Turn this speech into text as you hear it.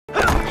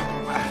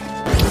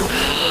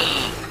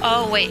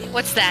Oh, wait.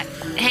 What's that?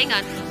 Hang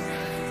on.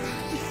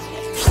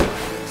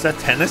 Is that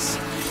tennis?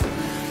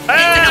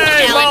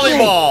 Hey,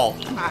 volleyball!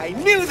 I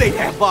knew they'd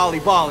have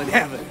volleyball in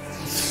heaven.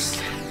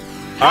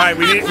 All right,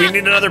 we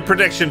need another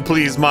prediction,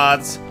 please,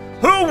 mods.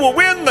 Who will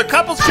win the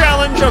couples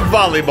challenge of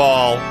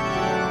volleyball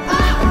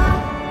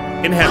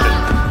in heaven?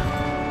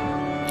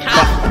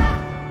 Huh?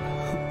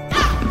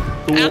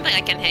 I don't think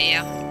I can hit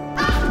you.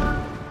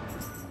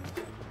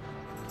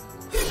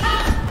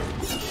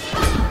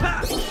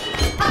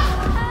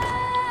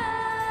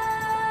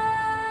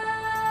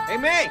 Hey,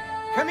 May,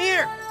 come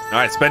here. All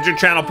right, spend your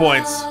channel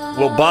points.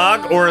 Will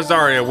Bog or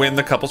Azaria win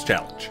the couples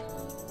challenge?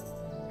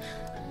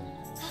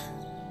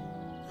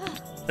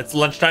 It's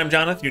lunchtime,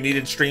 Jonathan. You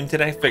needed stream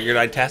today. Figured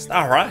I'd test.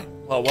 All right.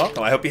 Well,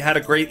 welcome. I hope you had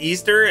a great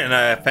Easter and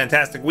a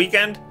fantastic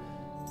weekend.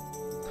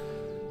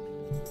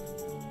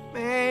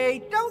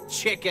 May, don't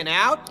chicken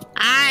out.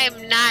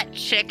 I'm not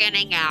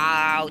chickening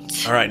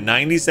out. All right,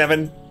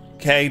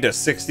 97K to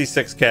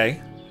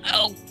 66K.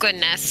 Oh,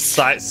 goodness.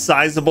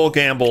 Sizable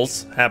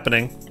gambles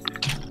happening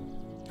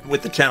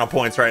with the channel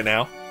points right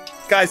now.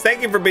 Guys,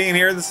 thank you for being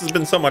here. This has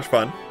been so much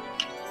fun.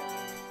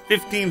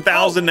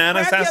 15,000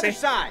 Nana Sassy.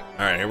 All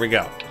right, here we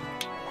go.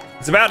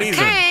 It's about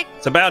even.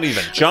 It's about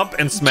even. Jump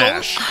and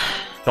smash.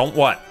 Don't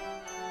what?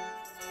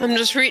 I'm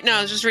just reading. No,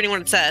 I was just reading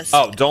what it says.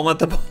 Oh, don't let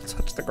the ball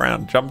touch the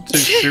ground. Jump to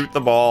shoot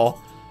the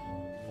ball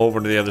over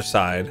to the other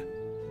side.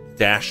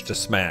 Dash to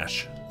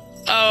smash.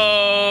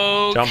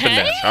 Okay. Jump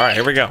and dash. All right,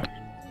 here we go.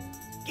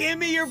 Give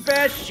me your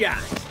best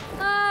shot.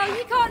 Oh,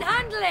 you can't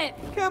handle it.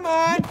 Come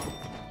on,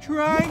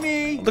 try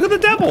me. Look at the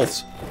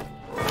devils.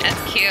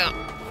 That's cute.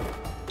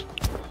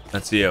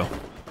 That's you.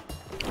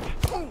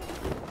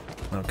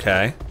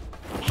 Okay.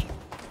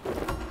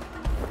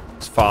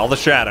 Let's follow the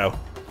shadow.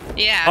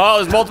 Yeah.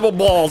 Oh, there's multiple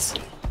balls.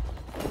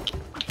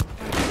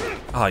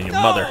 Oh, you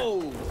mother.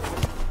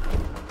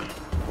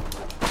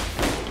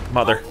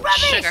 Mother.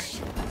 Sugar.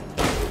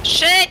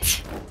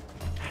 Shit.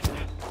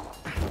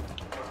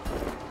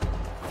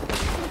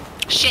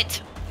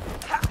 Shit.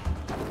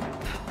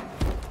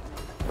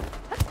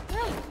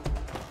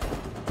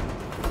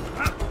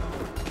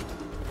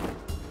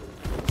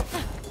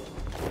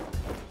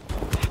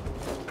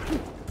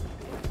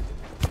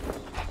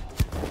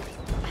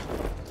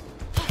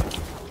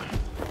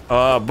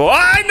 Boy,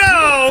 I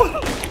know!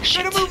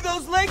 Better move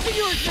those legs of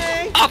yours,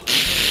 May.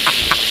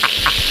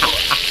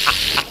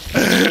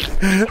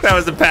 That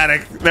was a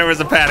panic. There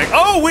was a panic.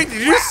 Oh, wait,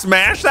 did you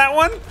smash that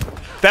one?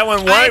 That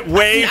one went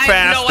way faster. I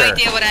have no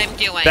idea what I'm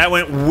doing. That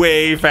went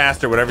way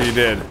faster, whatever you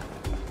did.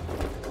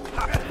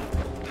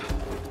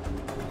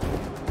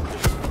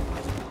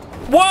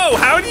 Whoa,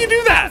 how did you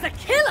do that? That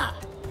was a killer.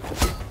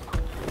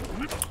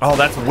 Oh,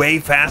 that's way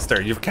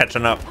faster. You're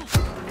catching up.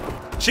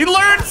 She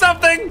learned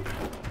something.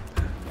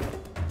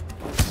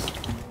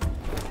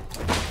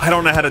 I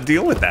don't know how to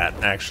deal with that,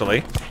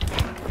 actually.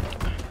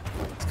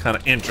 It's kind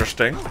of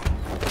interesting.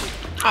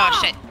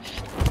 Oh, shit.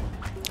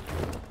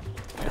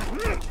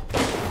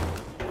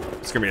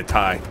 It's gonna be a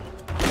tie.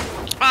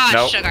 Oh,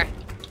 Nope. sugar.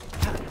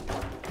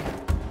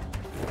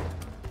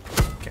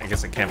 Okay, I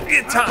guess it can't be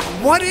a tie.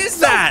 What is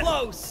that?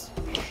 Close.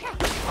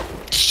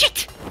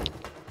 Shit.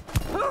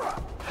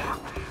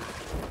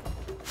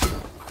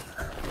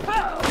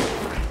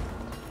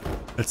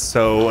 It's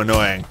so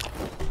annoying.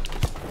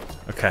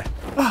 Okay.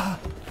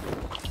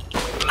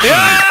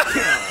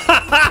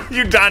 Yeah!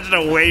 You dodged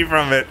away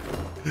from it.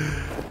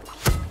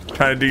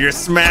 Trying to do your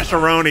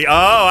smash-a-roni.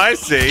 Oh, I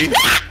see.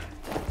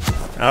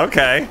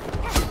 Okay.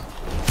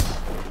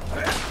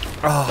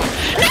 Oh.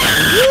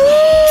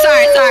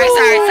 Sorry.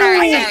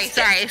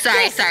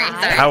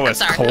 That was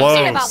I'm sorry. close.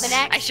 Sorry about the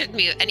neck. I should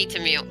mute. I need to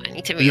mute.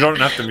 You don't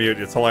have to mute.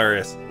 It's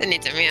hilarious. I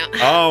need to mute.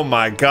 Oh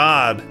my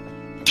god.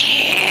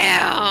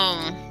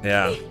 Damn.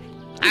 Yeah,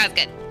 That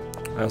was good.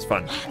 that was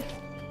fun.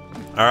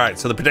 All right,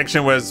 so the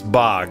prediction was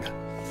Bog.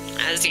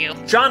 As you.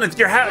 Jonathan,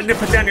 you're having to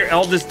put down your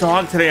eldest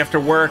dog today after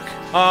work.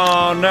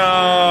 Oh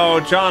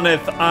no,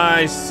 Jonathan,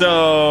 I'm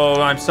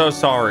so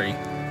sorry.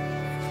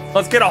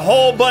 Let's get a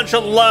whole bunch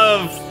of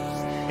love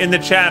in the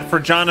chat for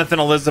Jonathan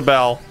and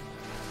Elizabeth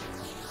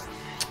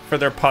for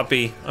their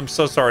puppy. I'm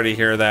so sorry to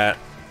hear that.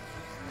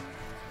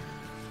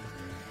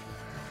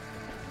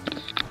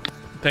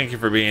 Thank you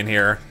for being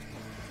here.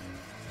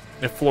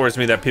 It floors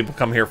me that people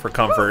come here for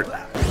comfort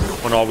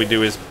when all we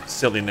do is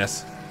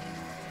silliness.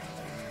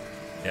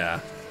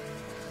 Yeah.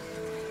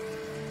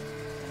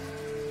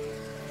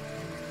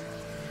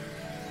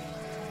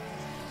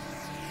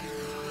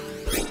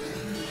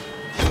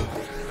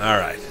 All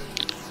right.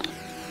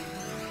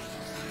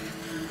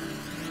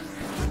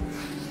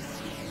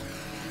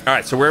 All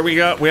right, so where we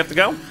go? We have to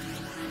go?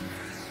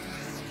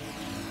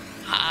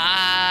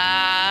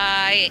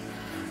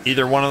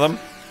 Either one of them?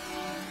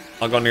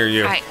 I'll go near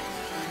you. I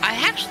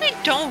actually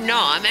don't know.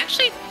 I'm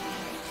actually...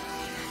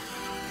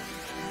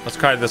 Let's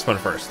try this one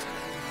first.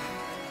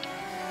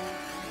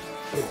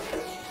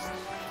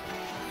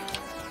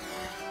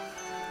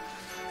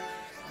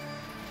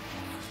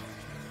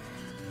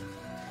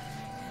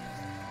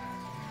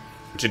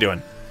 What you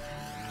doing?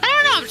 I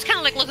don't know. I'm just kind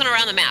of like looking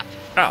around the map.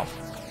 Oh.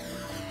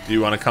 Do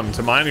you want to come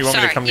to mine or you want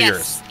me to come to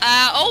yours?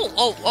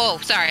 Oh,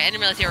 sorry. I didn't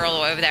realize you were all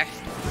the way over there.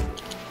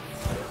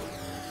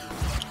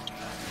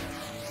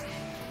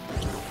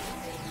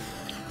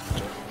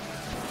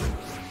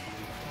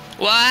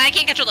 Well, I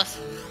can't control this.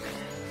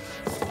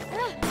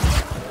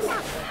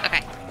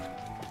 Okay.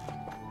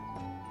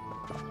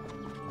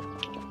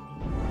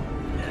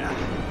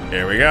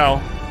 Here we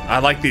go. I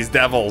like these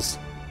devils.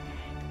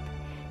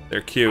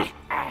 They're cute.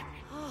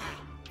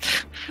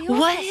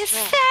 What is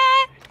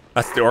that?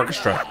 That's the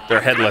orchestra.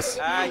 They're headless.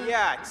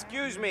 Yeah,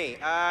 excuse me.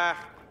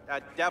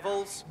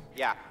 Devils?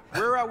 Yeah,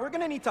 we're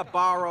gonna need to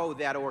borrow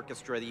that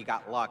orchestra that you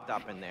got locked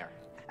up in there.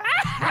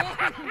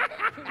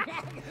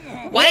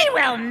 We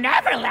will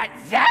never let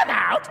them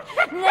out.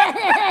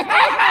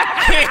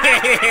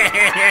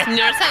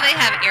 Notice how they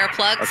have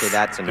earplugs? Okay,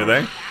 that's Do enough.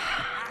 they?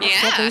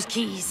 Yeah. Get those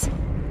keys.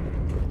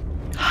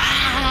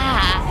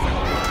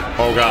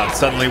 Oh god,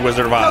 suddenly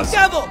Wizard of Oz.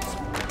 Devils!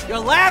 You're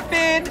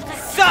laughing!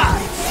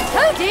 Sucks!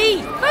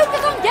 Cody,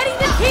 focus on getting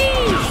the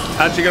keys.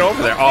 How'd you get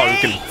over there? Oh, you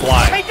can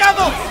fly. Hey,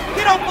 Devils!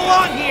 You don't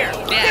belong here!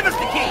 Yeah. Give us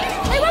the keys!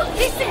 They won't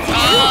listen to you.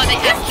 Oh, they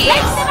have Just keys.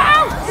 let them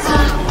out.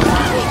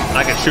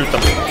 I can shoot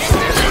them.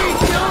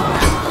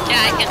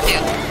 Yeah, I can too.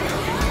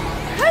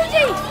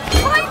 Cody,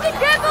 find the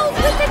devils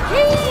with the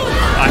keys.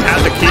 I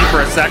had the key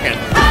for a second.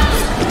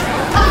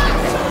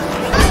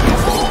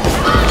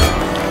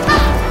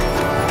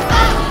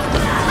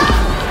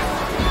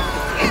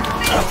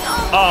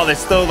 Oh, they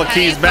stole the How do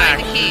you keys find back.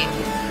 the key?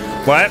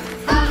 What?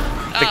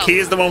 The Oh. key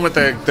is the one with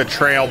the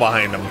trail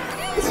behind them.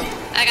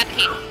 I got the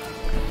key.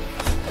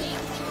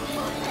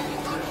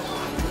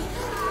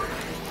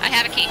 I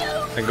have a key.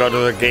 And go to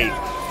the gate.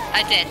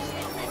 I did.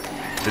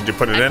 Did you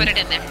put it I in? put it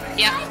in there.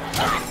 Yeah.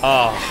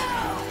 Oh.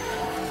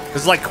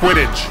 This is like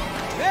Quidditch.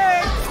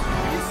 Hey!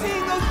 You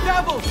seeing those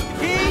devils?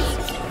 Keys?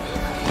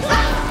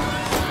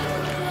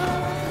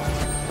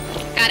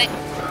 Got it.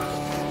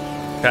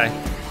 Okay.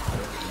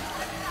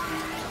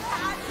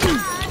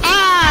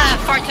 Ah!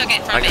 Fart took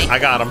it from me. I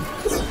got him.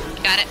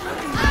 Got it.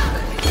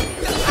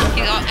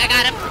 Keep going. I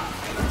got him.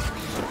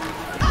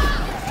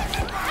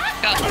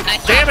 Go.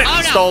 Nice Damn job. it! Oh,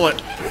 no. Stole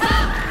it.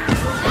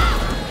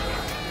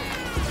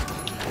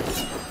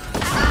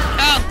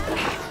 Oh.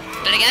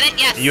 Did I get it?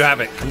 Yes. You have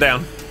it. Come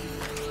down.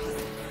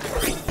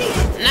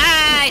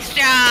 Nice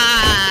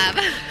job.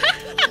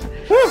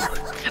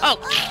 Oh.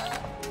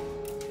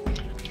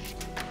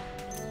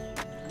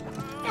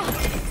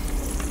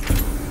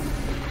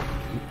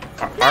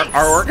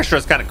 Our orchestra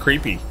is kind of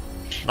creepy.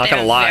 Not They're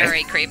gonna lie.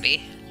 very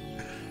creepy.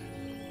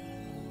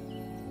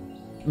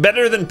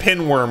 Better than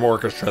Pinworm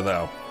Orchestra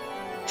though.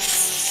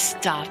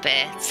 Stop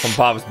it. From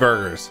Bob's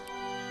Burgers.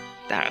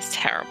 That was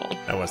terrible.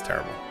 That was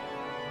terrible.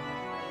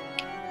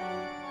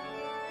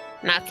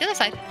 Now it's the other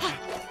side.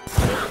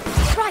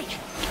 Right,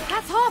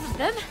 that's half of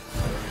them.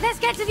 Let's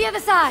get to the other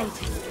side.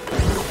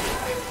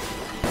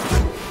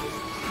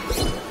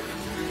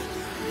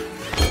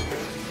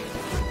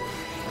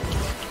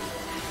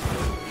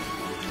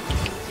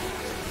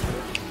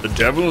 The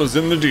devil is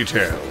in the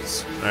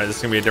details. All right, this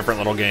is gonna be a different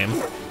little game.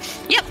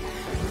 Yep.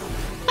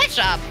 Nice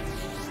job.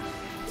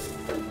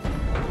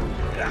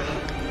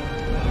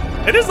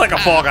 It is like a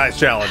Fall Guys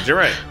challenge. You're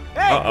right.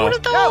 Hey, Uh-oh. What are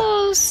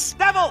those?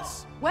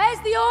 Devils! Where's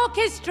the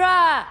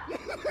orchestra?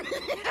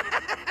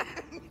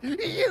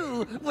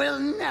 You will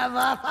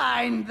never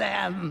find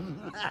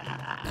them.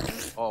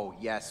 Oh,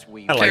 yes,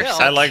 we I like They're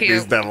so I like cute.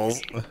 these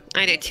devils.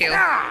 I do too.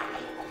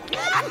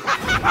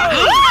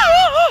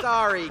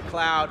 Sorry,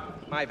 Cloud.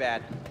 My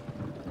bad.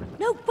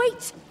 No,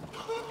 wait.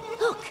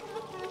 Look.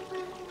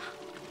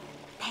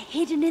 They're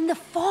hidden in the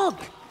fog.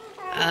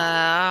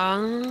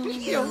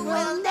 You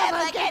will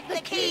never get the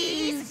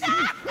keys.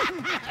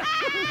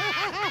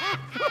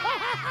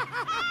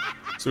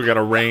 So we got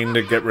a rain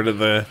to get rid of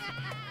the.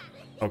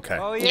 Okay.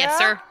 Oh, yeah? Yes,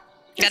 sir.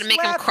 You gotta Just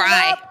make 'em wrap it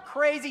cry. up,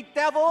 crazy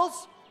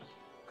devils.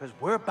 Because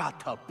we're about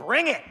to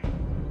bring it.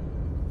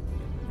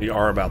 We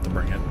are about to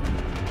bring it.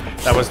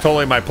 That was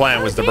totally my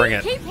plan, was to bring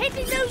it. Keep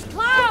hitting those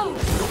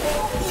clouds.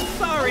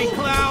 Sorry,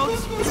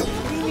 Clouds.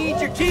 We need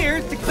your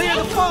tears to clear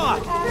the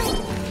fog.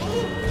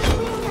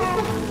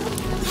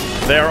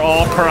 They're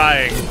all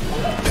crying.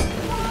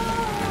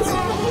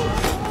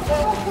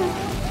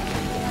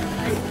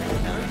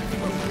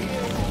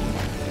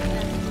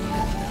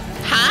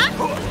 Huh?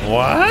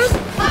 What?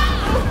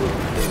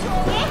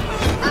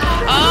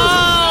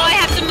 Oh, I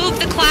have to move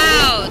the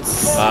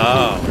clouds.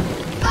 Oh.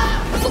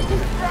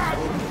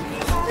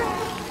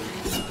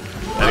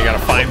 Now you gotta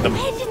find them.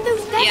 Hidden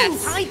those devils.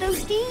 Yes. Hide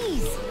those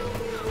keys.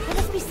 They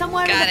must be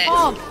somewhere Got in the it.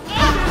 fog.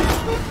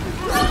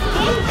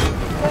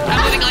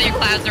 I'm moving all your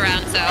clouds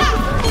around,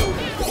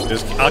 so.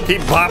 Just, I'll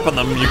keep popping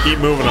them. You keep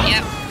moving them.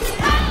 Yep.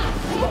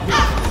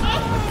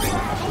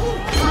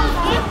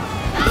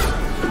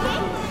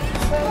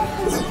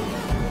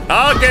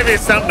 I'll give you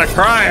something to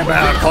cry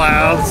about,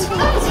 Clouds.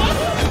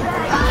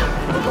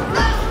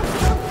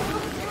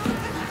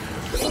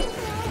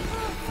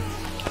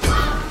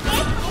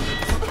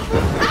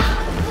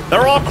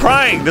 They're all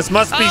crying. This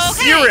must be Okay,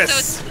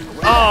 serious. so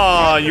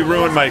Oh, you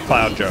ruined my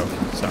Cloud joke.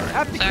 sorry.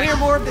 Have to clear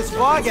more of this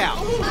fog out.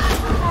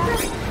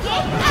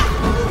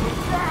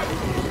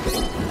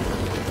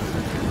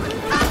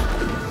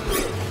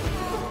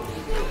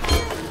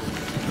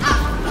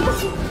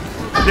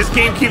 This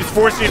game keeps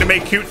forcing you to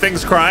make cute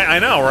things cry. I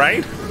know,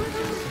 right?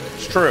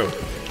 It's true.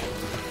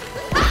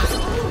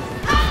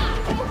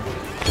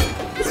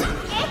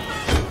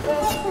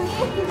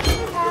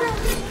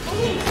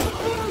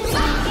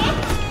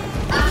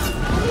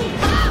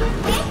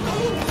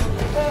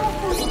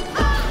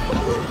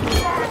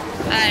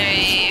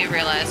 I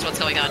realized what's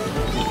going on.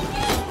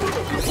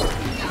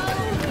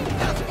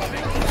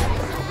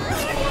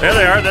 There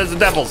they are. There's the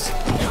devils.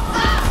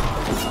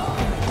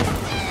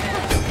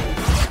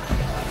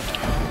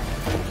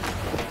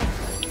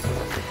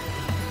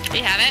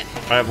 You have it?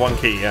 I have one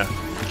key, yeah.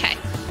 Okay.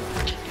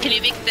 Can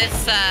you make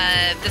this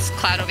this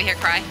cloud over here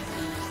cry?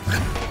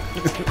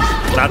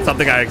 Not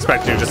something I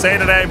expect you to say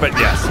today, but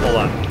yes. Hold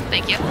on.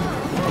 Thank you.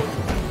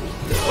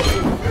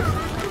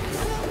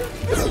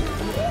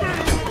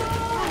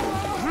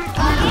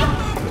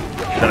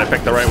 Did I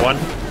pick the right one?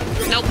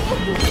 Nope.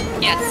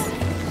 Yes.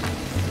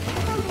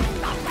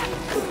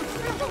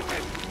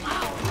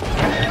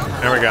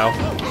 There we go.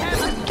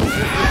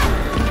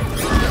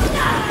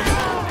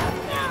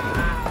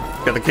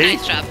 Got the key?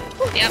 Nice job.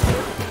 Yep.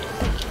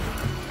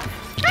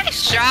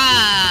 Nice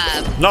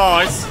job.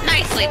 Nice.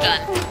 Nicely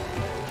done.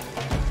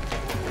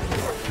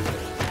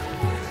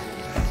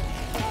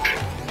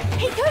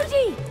 Hey,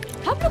 Cody!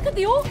 Come look at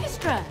the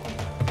orchestra.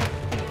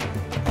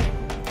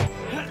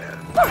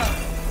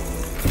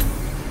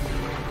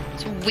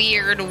 It's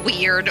weird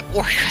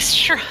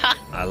orchestra.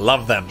 I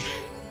love them.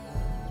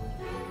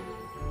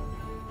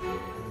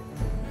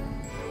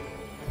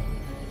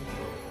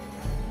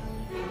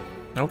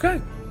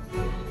 Okay.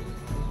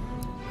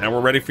 Now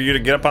we're ready for you to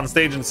get up on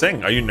stage and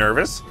sing. Are you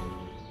nervous?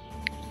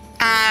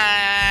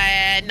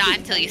 Not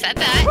until you said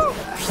that.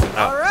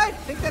 All right, I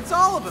think that's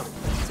all of them.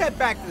 Let's head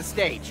back to the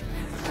stage.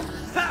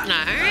 All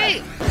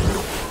right.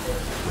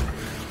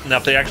 Now,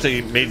 if they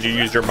actually made you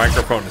use your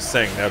microphone to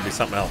sing, that would be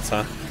something else,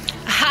 huh?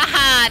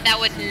 Haha, that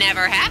would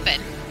never happen.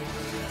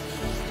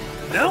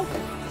 No?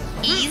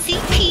 Easy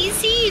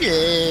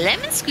peasy,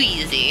 lemon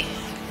squeezy.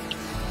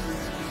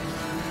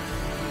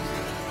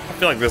 I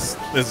feel like this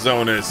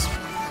zone is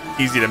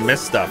easy to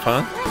miss stuff,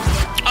 huh?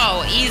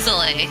 Oh,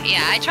 easily.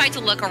 Yeah, I tried to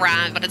look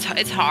around, but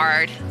it's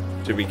hard.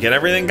 Did we get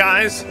everything,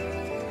 guys?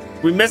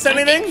 We miss I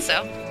anything? think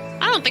so.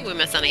 I don't think we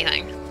missed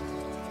anything.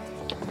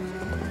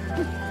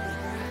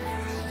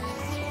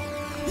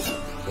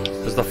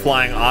 There's the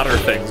flying otter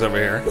things over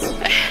here.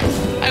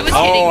 I was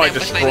Oh, I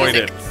hitting them with my destroyed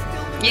music. it.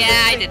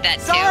 Yeah, I did that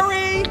too.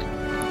 Sorry.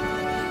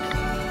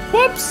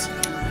 Whoops.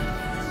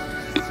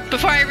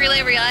 Before I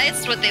really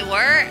realized what they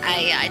were,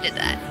 I did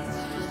that.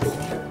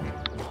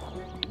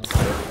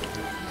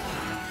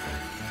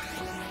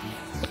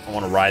 I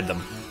want to ride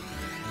them.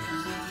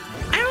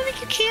 I don't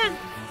think you can.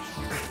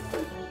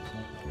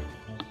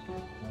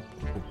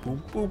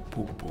 Boop, boop,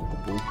 boop,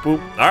 boop, boop, boop.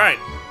 All right.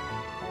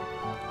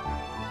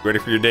 Ready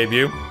for your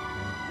debut?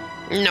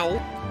 No.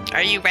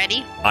 Are you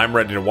ready? I'm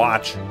ready to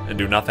watch and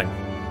do nothing.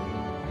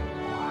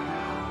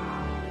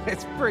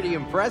 It's pretty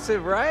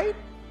impressive, right?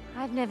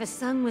 I've never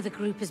sung with a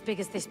group as big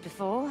as this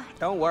before.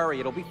 Don't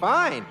worry, it'll be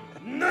fine.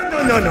 No.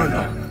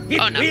 It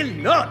Oh, no. will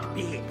not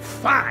be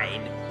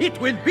fine. It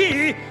will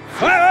be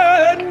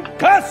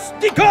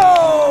fantastico!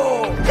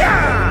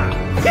 Yeah!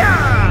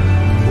 Yeah!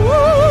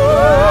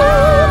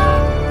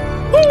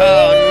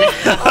 Oh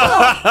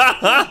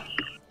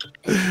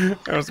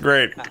That was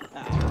great.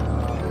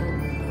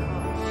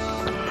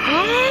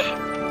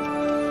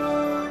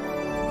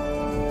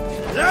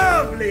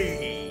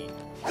 Lovely!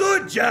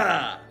 Good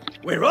job!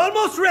 We're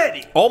almost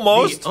ready.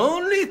 Almost. The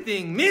only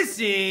thing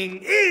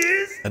missing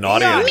is An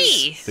audience.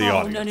 Me. The Oh,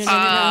 audience.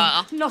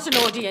 no. Not an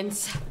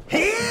audience.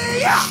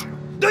 here.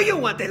 Do you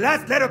want the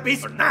last letter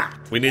piece or not?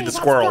 We need the That's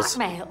squirrels.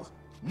 blackmail.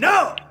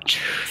 No. no.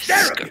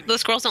 Therapy.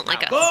 Those girls don't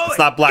like us. Go It's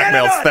not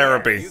blackmail, it's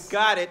therapy. You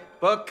got it.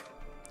 Book.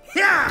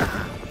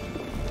 Yeah.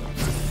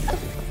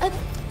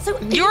 So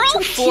You're all into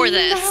a for team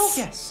this. now?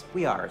 Yes,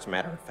 we are, as a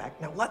matter of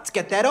fact. Now let's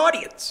get that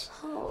audience.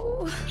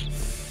 Oh.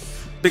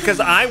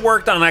 Because I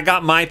worked on, I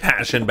got my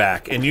passion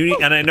back, and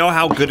I know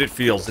how good it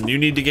feels, and you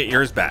need to get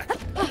yours back.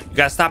 You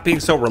gotta stop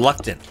being so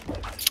reluctant.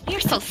 You're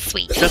so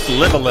sweet. Just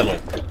live a little.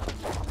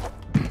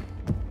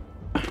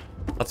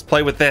 Let's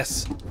play with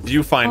this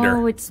viewfinder.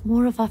 Oh, it's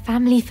more of our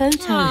family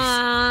photos.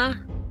 Aww.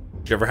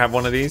 Did you ever have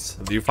one of these?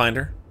 A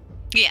viewfinder?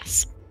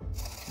 Yes.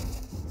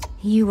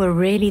 You were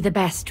really the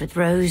best with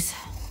Rose.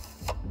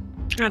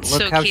 That's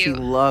Look so how cute. she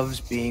loves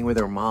being with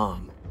her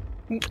mom.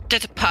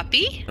 There's a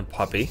puppy? A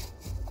puppy.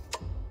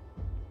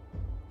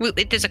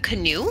 Wait, there's a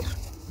canoe?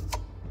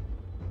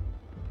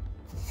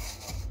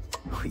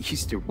 We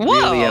used to Whoa.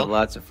 really have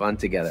lots of fun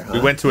together, huh?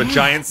 We went to a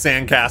giant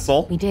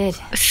sandcastle. We did.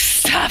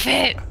 Stop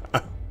it.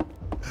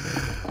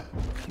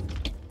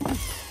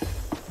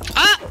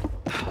 Ah!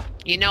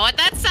 You know what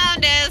that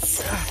sound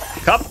is.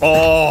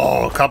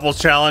 Couples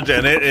challenge,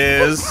 and it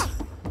is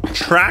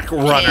Track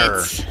Runner.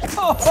 It's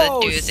Oh,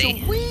 a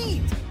doozy.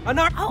 sweet!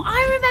 Oh,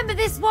 I remember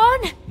this one.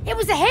 It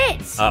was a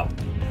hit. Oh,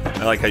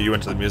 I like how you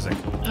went to the music.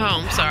 Oh,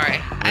 I'm sorry.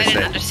 I say.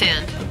 didn't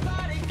understand.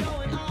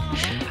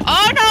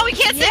 Oh no, we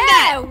can't sing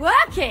Yeah, that.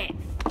 work it.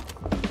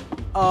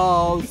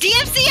 Oh,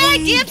 DMCA.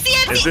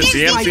 Is this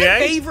my DMCA?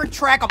 favorite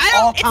track of I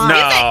don't- all it's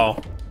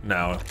time.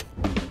 No.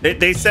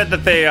 They said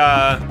that they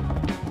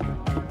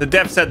the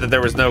dev said that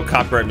there was no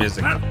copyright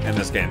music in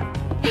this game.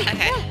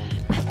 Okay.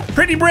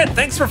 Pretty Brit,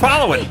 thanks for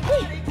following.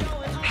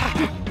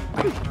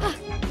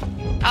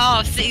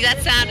 Oh, see,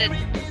 that sounded.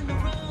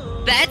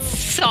 That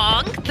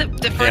song,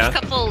 the first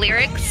couple of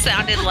lyrics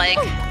sounded like.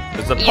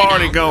 There's a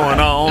party going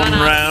on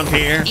around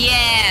here.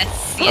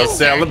 Yes. A Yes,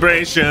 sir.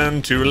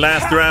 celebration to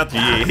last throughout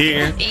the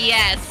year.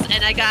 Yes,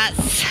 and I got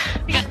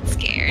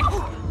scared.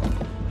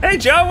 Hey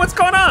Joe, what's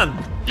going on?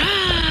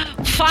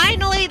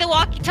 Finally, the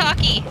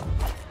walkie-talkie.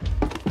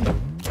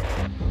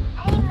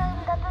 Hey,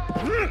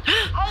 Moon.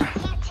 Hey,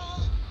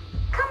 cutie.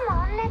 Come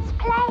on, let's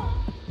play.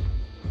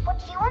 What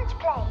do you want to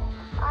play?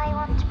 I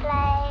want to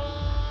play.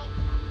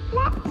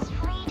 Let's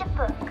read a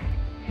book.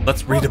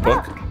 Let's read a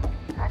book.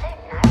 I don't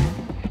know.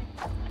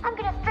 I'm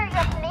gonna throw you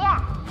up in the air.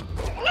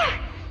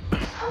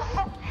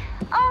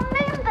 Oh,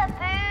 Moon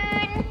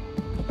Baboon.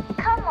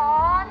 Come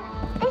on,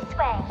 this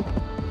way.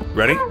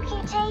 Ready? Come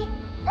on, cutie.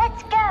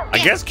 Let's go. I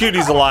guess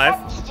Cutie's alive.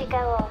 To go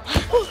on.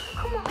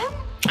 Come on.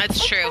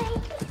 That's true.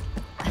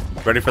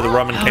 Ready for the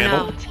rum and Oh,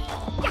 candle?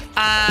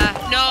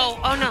 no. No.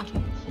 Oh no.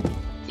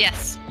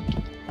 Yes.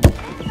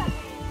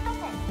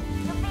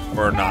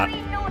 Or not?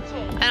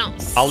 I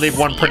don't. I'll leave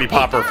one see pretty it.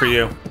 popper for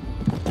you.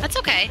 That's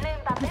okay.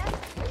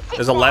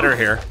 There's a letter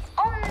here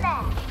On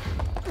there.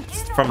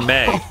 from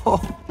May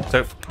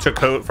to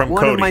from One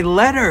Cody. of my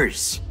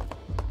letters.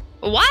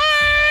 What?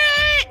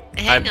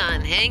 Hang I'm-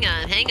 on.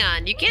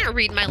 You can't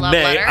read my love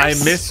May, letters. I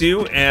miss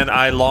you and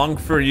I long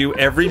for you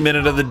every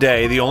minute of the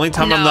day. The only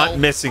time I'm not No.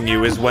 missing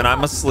you is when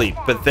I'm asleep.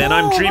 But then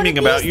I'm Oh, dreaming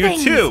one of about these you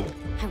things. too.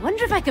 I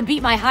wonder if I can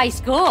beat my high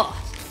score.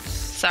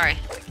 Sorry.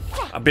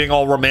 I'm being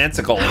all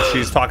romantical and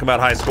she's talking about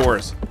high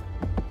scores.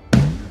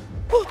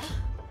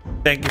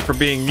 Thank you for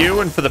being you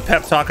and for the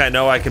pep talk. I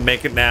know I can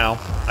make it now.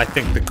 I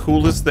think the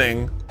coolest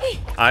thing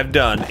I've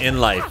done in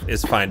life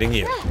is finding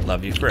you.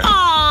 Love you forever.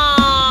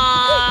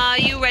 Aww,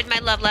 you read my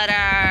love letter.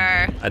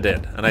 I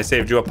did, and I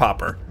saved you a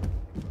popper.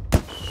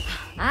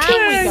 And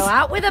we go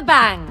out with a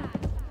bang.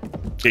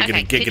 Giggity,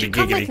 Okay, giggity, could you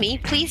come giggity. with me,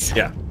 please?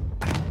 Yeah.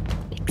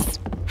 Thanks.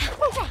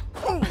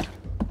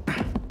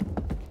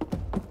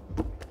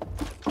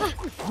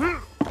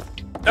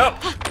 Oh.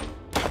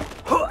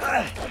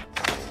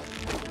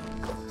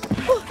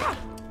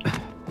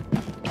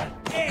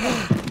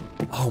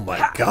 Oh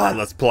my God,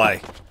 let's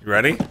play. You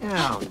ready?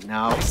 Oh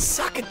no, I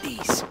suck at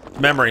these.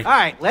 Memory. All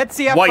right, let's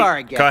see how far I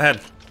White. get. Go ahead.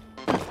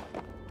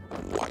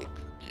 White,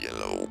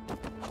 yellow.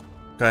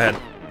 Go ahead.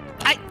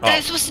 I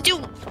was supposed to do.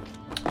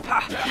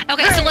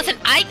 Okay, so listen,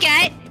 I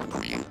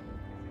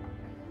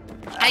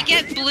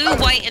get blue,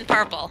 white, and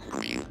purple.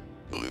 Green,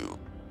 blue.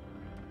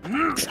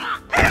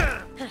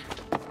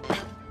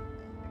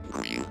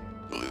 Green,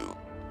 blue,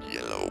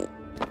 yellow.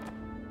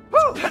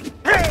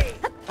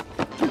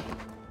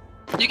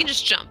 You can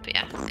just jump,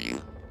 yeah.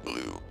 Green,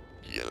 blue,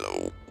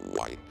 yellow,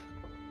 white.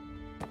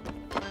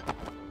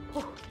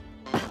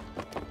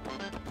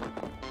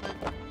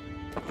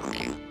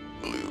 Green,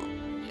 blue,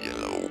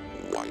 yellow,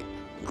 white,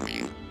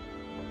 green.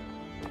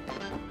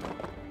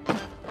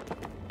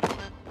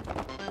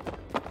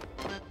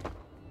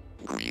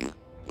 Green,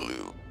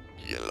 blue,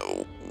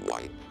 yellow,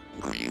 white,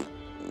 green,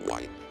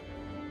 white.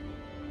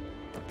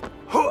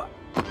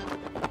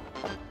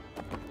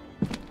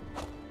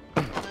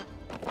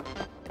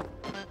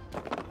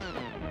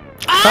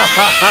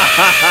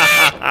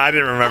 I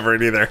didn't remember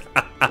it either.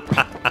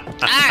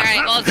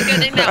 Alright, well, it's a good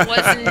thing that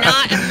was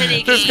not a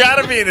mini There's game.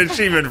 gotta be an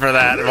achievement for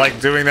that, like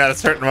doing that a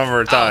certain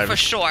number of Oh, times. for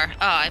sure. Oh,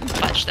 I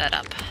fudged that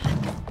up.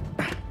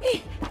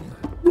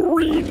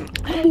 Green,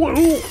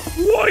 blue,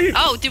 white.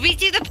 Oh, did we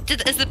do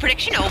is the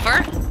prediction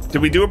over?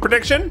 Did we do a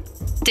prediction?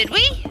 Did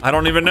we? I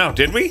don't even know.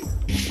 Did we?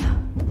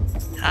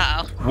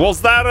 Uh-oh.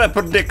 Was that a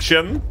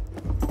prediction?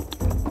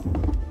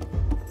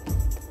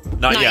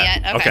 Not Not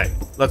yet. yet, okay.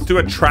 Let's do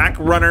a track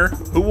runner.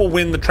 Who will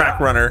win the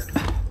track runner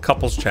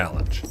couples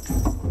challenge?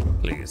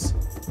 Please.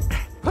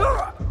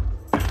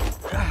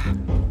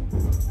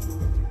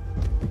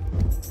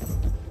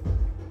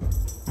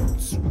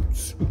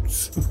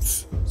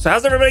 So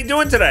how's everybody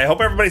doing today?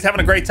 Hope everybody's having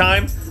a great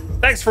time.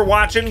 Thanks for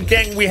watching.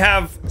 Gang, we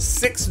have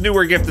 6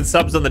 newer gifted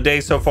subs on the day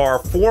so far.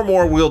 4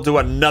 more, we'll do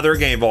another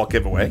Game Vault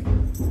giveaway.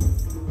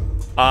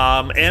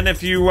 And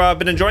if you've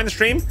been enjoying the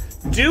stream,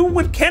 do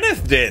what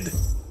Kenneth did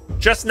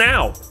just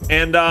now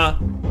and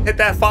hit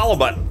that follow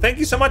button. Thank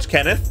you so much,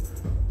 Kenneth.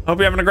 Hope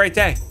you're having a great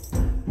day.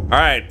 All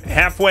right,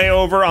 halfway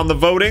over on the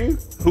voting.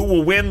 Who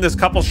will win this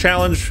couples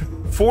challenge?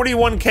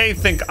 41K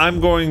think I'm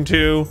going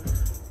to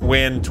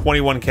win.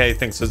 21K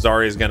thinks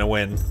Azaria is going to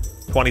win.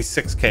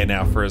 26K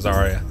now for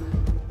Azaria.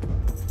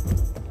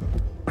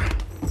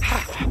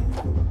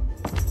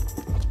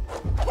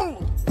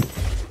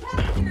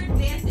 Your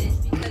advantage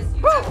because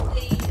you have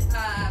played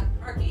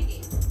arcade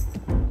games.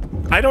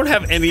 I don't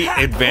have any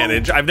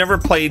advantage. I've never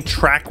played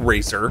Track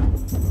Racer.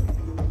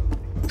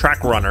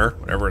 Track Runner,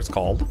 whatever it's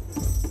called.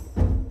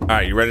 All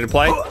right, you ready to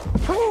play?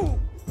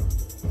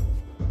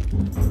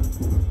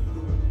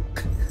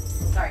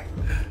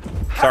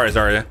 Sorry,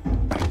 Zarya.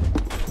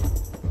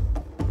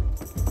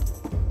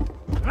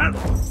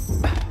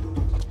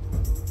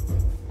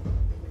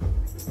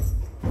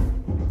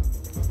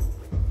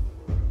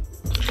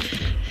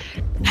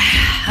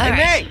 Hey,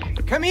 May,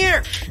 come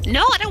here.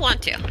 No, I don't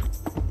want to.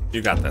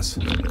 You got this.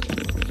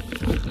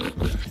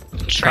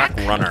 Track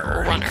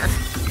Runner.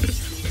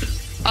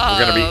 Oh,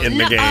 We're gonna be in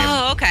the game.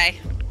 Oh, okay.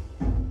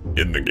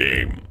 In the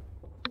game.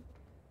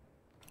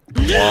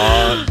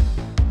 One.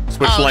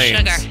 Switch lanes.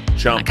 Sugar.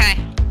 Jump. Okay.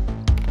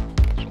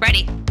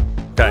 Ready.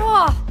 Okay.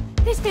 Oh,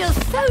 this feels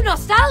so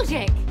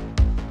nostalgic.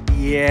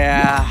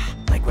 Yeah,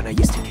 like when I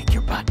used to kick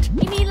your butt.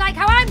 You mean like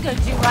how I'm going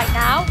to right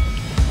now?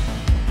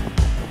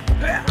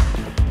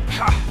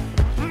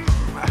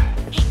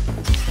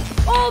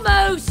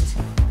 Almost.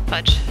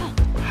 Fudge.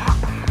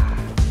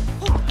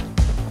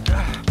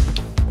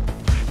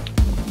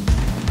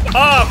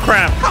 Oh,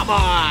 crap. Come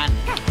on.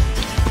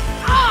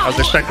 I was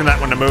expecting that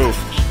one to move.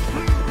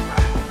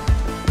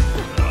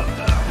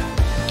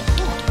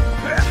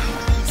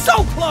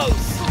 So close.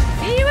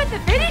 See you at the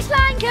finish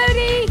line,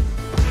 Cody.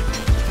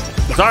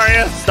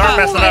 Zarya, start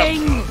messing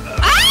up.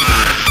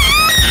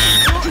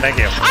 Thank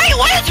you.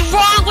 What is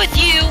wrong with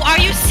you? Are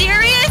you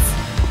serious?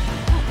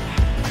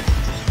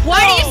 Why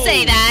do you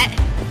say that?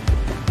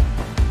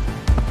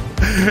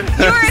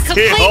 You're a It's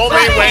complete the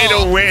only way to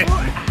butthole. win.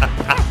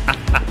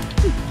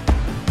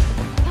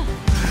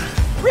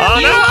 Oh,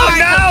 You no, are a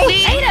no.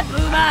 complete- Ain't it,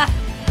 Boomer?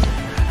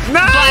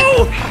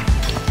 No!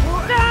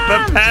 The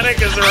panic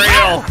is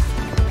real.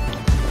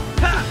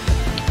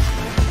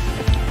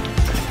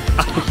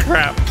 Oh,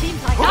 crap.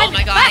 Seems like Oh I'm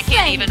my god, I can't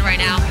passing. even right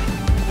now.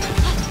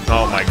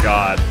 Oh, my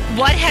God.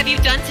 What have you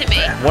done to me?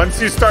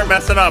 Once you start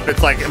messing up,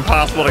 it's like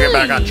impossible to get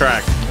back on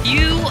track.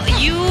 You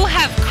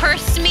have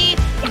cursed me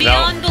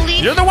beyond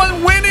belief. You're the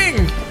one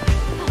winning.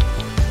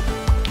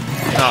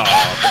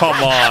 Oh, come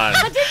on.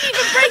 I didn't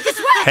even break a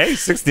sweat. Hey,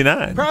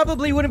 69.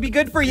 Probably wouldn't be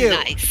good for you.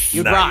 Nice.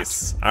 You'd rot.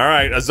 Nice. All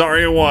right,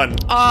 Azaria won.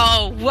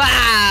 Oh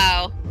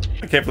wow.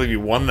 I can't believe you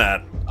won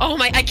that. Oh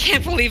my, I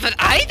can't believe it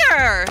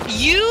either.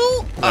 You.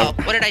 Oh,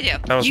 what did I do?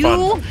 That was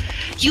fun.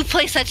 You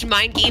play such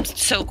mind games.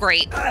 It's so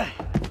great.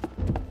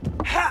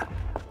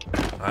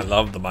 I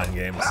love the mind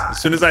games.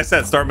 As soon as I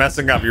said start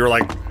messing up, you were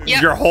like,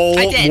 Yep, your whole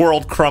I did.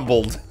 world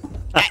crumbled.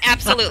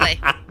 Absolutely.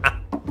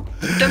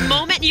 The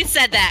moment you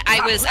said that,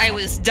 I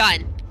was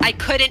done. I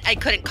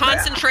couldn't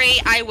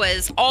concentrate. I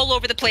was all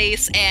over the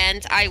place,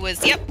 and I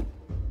was yep.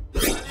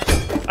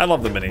 I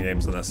love the mini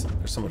games in this.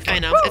 They're so much fun. I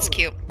know it's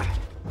cute.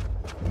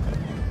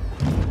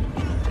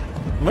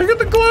 Look at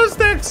the glow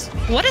sticks.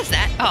 What is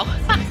that? Oh,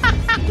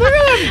 Look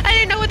at them. I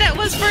didn't know what that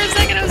was for a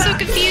second. I was so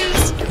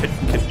confused.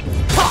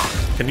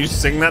 Can you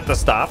sing that to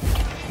stop?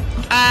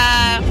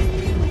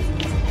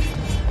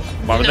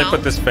 Why would they no.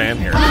 put this fan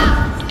here?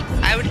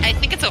 I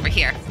think it's over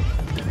here.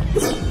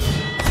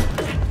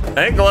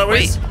 Hey,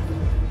 Glowies.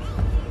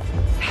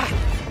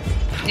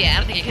 Yeah, I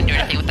don't think you can do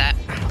anything with that.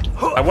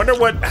 I wonder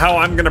how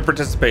I'm gonna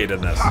participate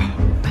in this.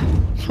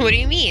 What do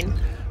you mean?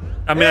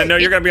 I mean, I know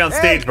you're gonna be on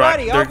stage, but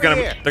buddy, they're over gonna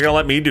here.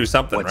 let me do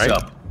something, What's right?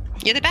 up?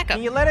 You're the backup.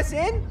 Can you let us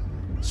in?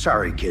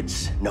 Sorry,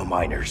 kids. No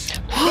minors.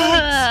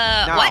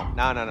 No, What?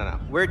 no.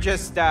 We're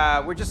just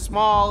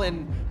small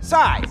in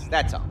size.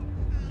 That's all.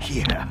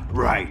 Yeah,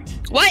 right.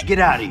 What? Get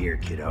out of here,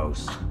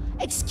 kiddos.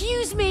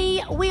 Excuse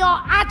me, we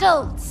are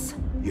adults.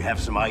 You have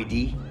some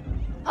ID?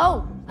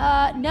 Oh,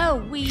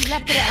 no, we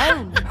left it at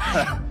home.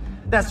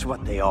 That's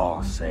what they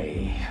all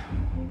say.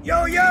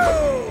 Yo!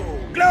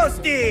 Glow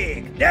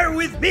stick! They're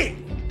with me!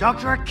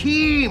 Dr.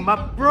 Akeem, my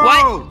bro!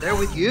 What? They're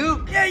with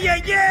you?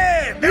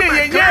 Yeah! They're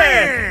my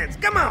friends!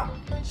 Come on!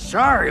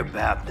 Sorry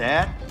about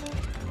that.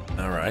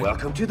 All right.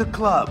 Welcome to the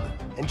club.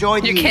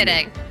 Enjoy the You're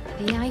evening.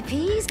 kidding.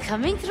 VIP's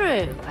coming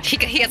through.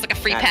 He has like a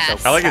free Not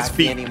pass. so I like his cocky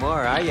feet. anymore,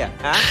 are you?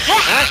 Huh?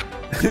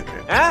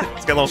 Huh?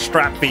 It's got little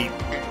strap feet.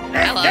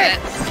 I love it.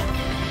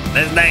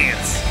 Let's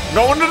dance.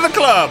 Going to the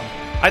club.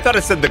 I thought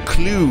it said the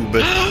club.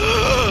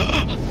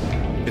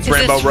 It's Is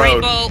Rainbow this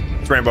Road. Rainbow-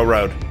 It's Rainbow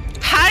Road.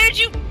 How did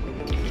you?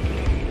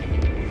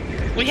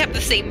 We have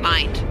the same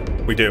mind.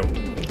 We do.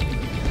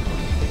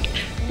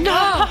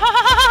 No,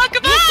 This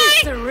goodbye.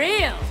 is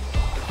surreal.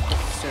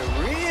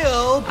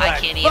 Surreal, but I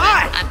can't even.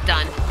 fun. I'm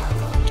done.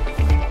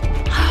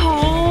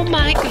 Oh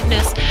my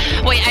goodness.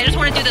 Wait, I just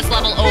want to do this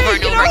level over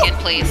and you over know- again,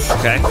 please.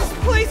 Okay. This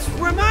place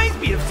reminds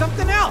me of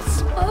something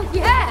else. Oh,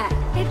 yeah,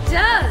 it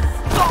does.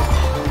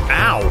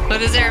 Ow. What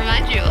does it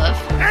remind you of?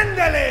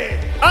 Ándale!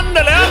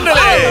 Andale, Oh,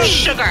 andale.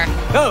 sugar.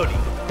 Cody.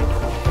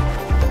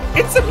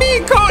 It's a me,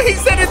 Cody. He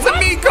said it's a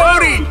me,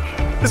 Cody.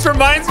 This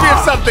reminds me of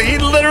something. He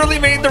literally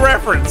made the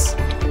reference.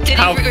 Did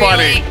How he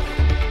funny.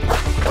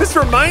 really? This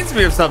reminds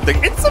me of something.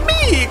 It's a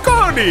me,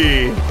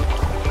 Cody.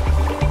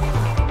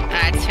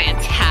 That's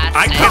fantastic.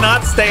 I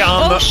cannot stay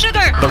on Oh, sugar.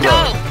 the No.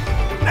 road.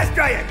 Let's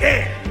try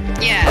again!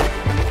 Yeah.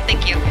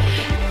 Thank you.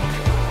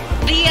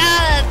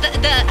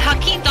 The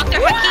Hakim, Dr.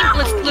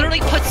 Hakim literally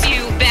puts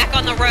you back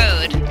on the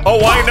road. Oh,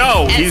 I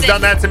know. He's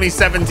done that to me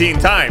 17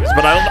 times,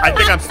 but I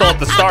think I'm still at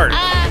the start.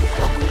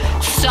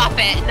 Stop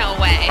it. No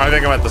way. I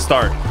think I'm at the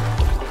start.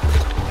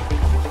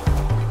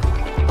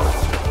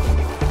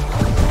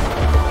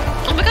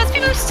 Oh my god,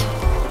 speed boost.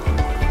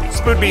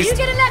 Spoon Are beast. you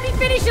gonna let me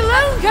finish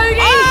alone, Cody?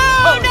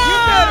 Oh, no. You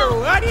better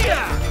run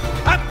here.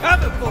 I'm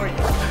coming for you.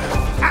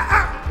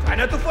 Try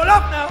not to fall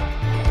off now.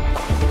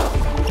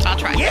 I'll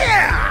try.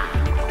 Yeah.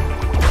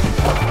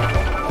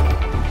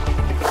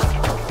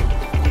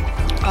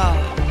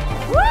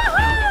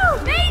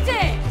 Woohoo! Made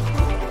it!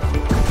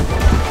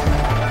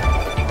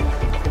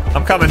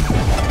 I'm coming.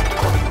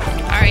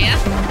 Are ya?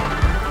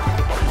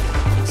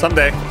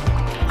 Someday.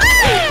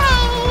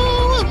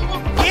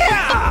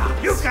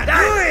 Yeah. You can do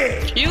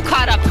it. You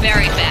caught up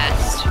very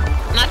fast.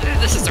 Not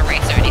that this is a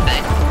race or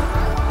anything.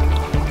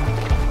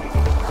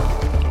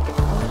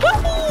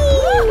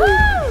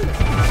 Woohoo!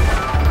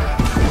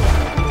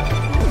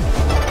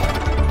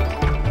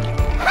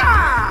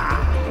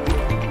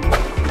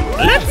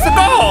 Let's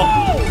go.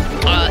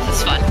 Oh, this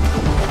is fun.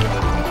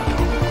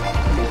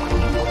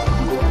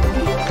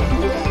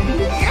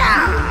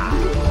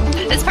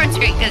 This part's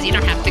great because you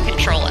don't have to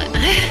control it.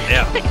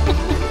 Yeah.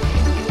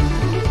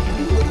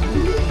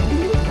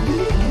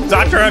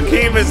 Dr.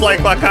 Hakim is like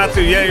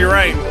Lakatsu. Yeah, you're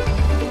right.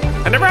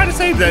 I never had to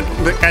say the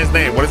guy's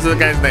name. What is the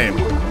guy's name?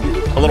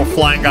 A little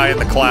flying guy in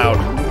the cloud.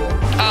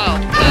 Oh,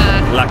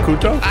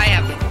 Lakuto? I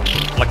have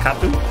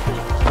Lakatu?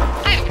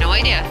 no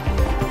idea.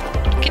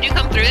 Can you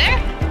come through there?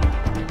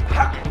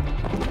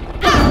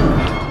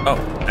 Oh,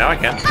 now I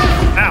can.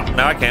 Ow,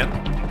 now I can.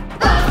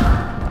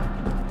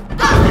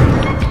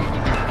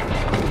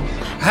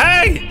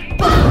 Hey!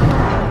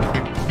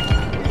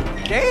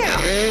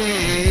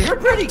 Damn. You're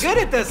pretty good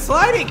at the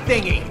sliding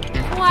thingy.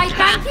 Why,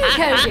 thank you,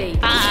 Cody.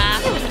 It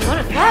was a lot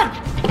of fun.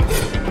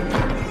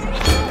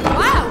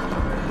 Wow.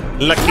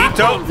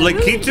 Lakito?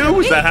 Lakitu?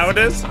 Is that how it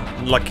is?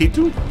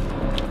 Lakitu?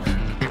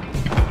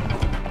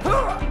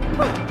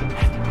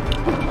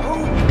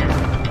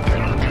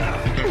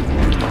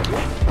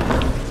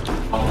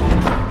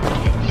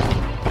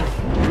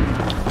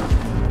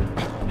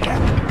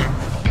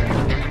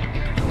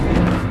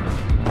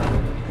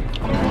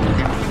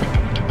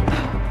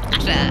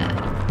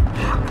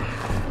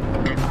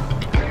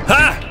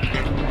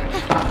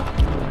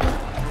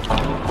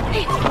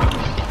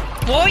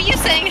 What were you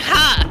saying,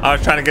 huh? I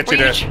was trying to get you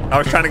to. I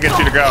was trying to get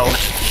you to go.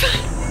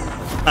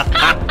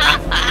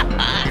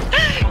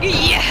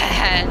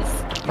 Yes.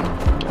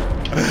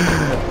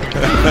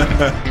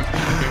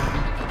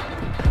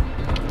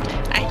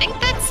 I think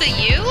that's a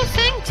you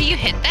thing. Do you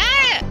hit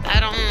that? I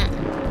don't.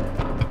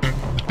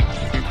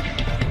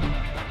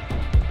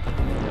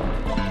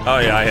 Oh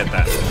yeah, I hit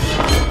that.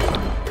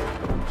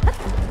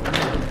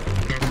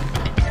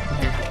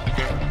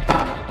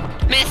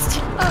 Missed.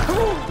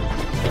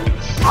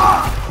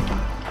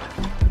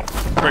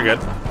 Pretty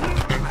good.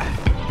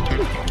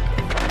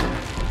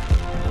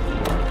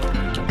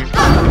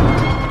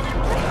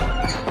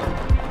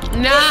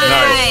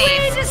 Nice.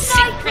 Weirdest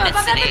nightclub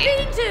I've ever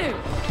been to.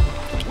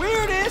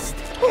 Weirdest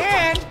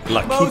and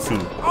Lakitu. most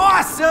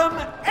awesome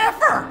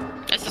ever.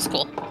 This is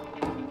cool.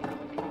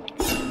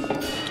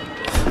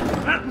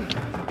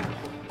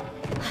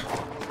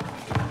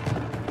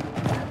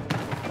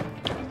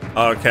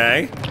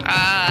 Okay.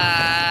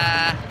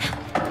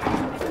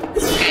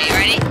 Okay, you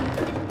ready?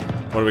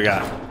 What do we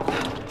got?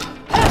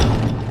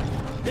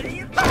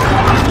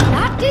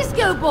 That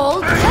disco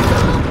ball just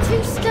not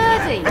too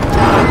sturdy.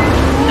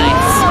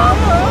 Nice.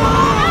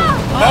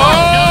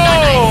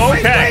 Oh,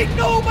 okay. Wait,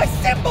 no, my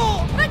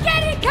symbol.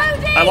 Forget it,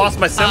 Cody! I lost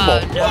my symbol.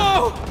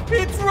 Whoa,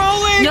 it's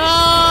rolling. No.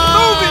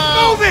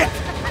 Move it.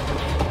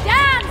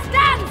 Dance,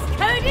 dance,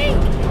 Cody!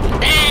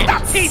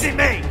 Stop teasing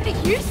me.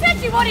 You said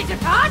you wanted to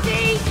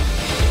party!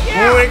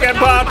 Yeah, We but can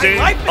that was my party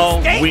life all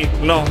mistake. week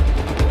long.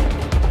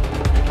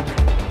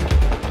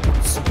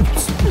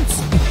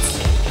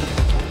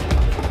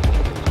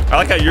 I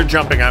like how you're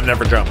jumping. I've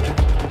never jumped.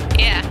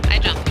 Yeah, I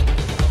jumped.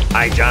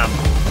 I jump.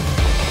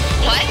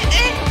 What?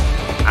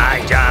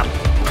 I jump.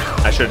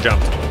 I should have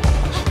jumped.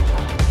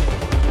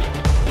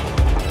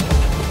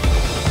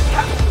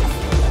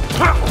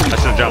 I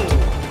should have jumped.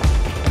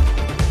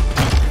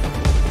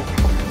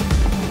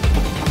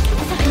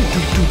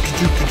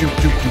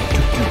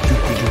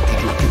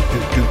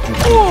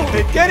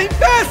 It's getting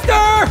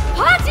faster.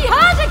 Party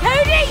harder,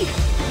 Cody!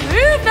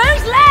 Move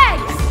those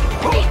legs!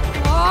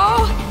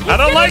 Oh, I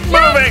don't like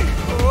moving.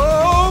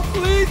 Oh,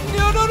 please,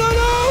 no.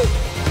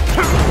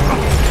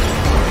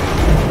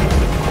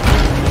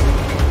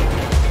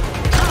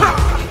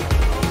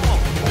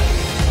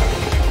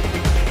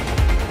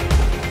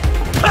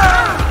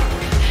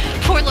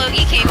 Poor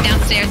Logie came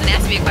downstairs and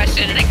asked me a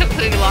question, and I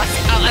completely lost.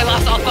 I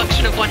lost all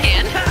function of one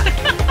hand.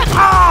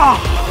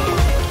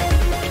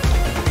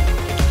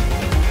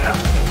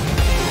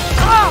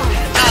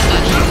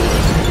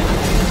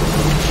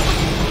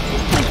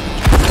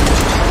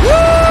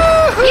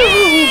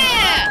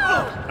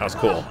 That was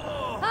cool.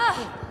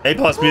 A+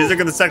 music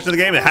in the section of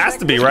the game. It has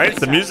to be, right? It's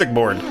the music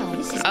board.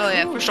 this is Oh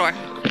yeah, for sure.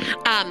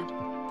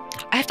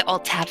 I have to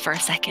alt tab for a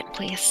second,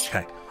 please.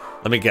 Okay.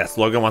 Let me guess.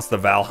 Logan wants the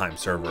Valheim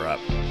server up.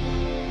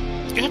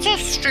 It's a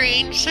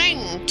strange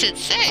thing to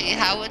say.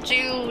 How would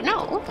you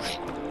know?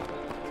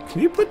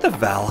 Can you put the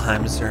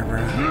Valheim server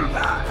up?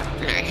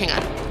 Alright, hang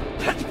on.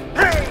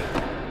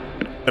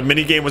 The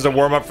minigame was a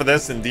warm-up for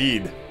this,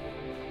 indeed.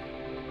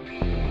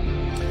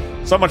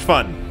 So much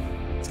fun.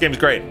 This game's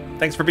great.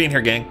 Thanks for being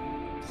here, gang.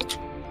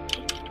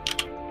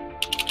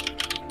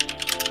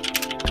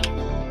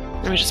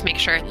 Let me just make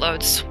sure it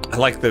loads. I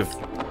like the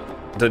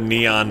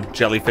neon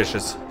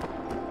jellyfishes.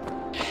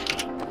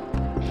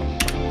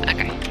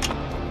 Okay.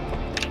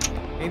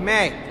 Hey,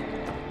 May.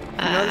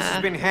 You know this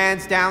has been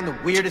hands down the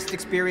weirdest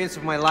experience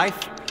of my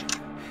life?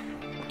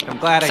 I'm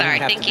glad I Sorry,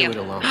 didn't have thank to you. do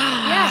it alone.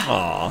 Yeah.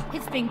 Aw.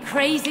 It's been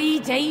crazy,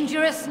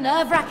 dangerous,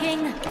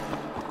 nerve-wracking.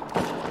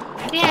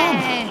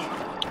 Yay!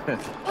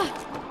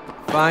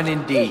 Fun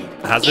indeed.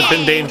 Has it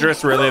been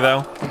dangerous, really,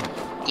 though?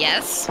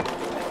 Yes.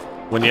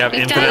 When you have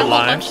We've done it a infinite whole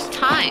bunch lives? of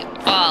time.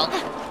 Well.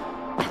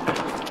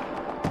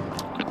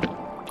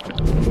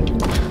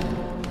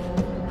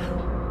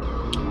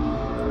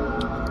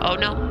 Oh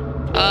no.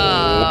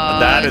 Oh.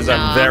 That is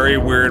a very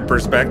weird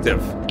perspective.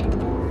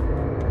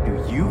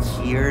 Do you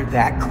hear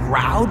that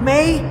crowd,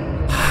 May?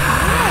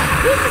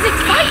 This is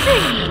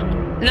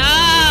exciting!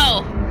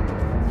 No!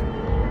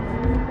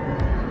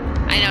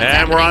 I know.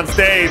 And we're on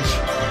stage.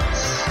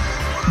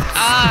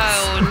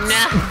 Oh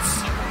no.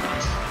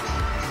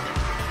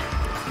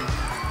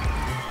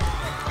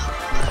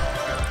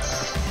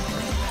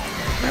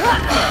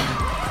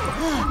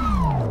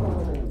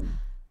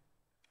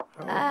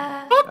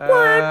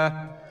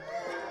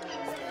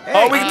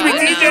 Oh, we can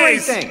be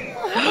DJs!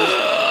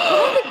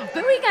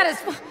 Booing at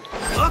us.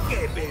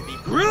 Okay, baby,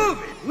 groove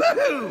it.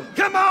 Woohoo!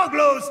 Come on,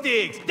 glow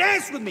sticks,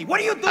 dance with me. What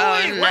are you doing?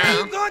 Oh, Where are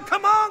no. you going?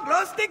 Come on,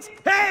 glow sticks.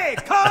 Hey,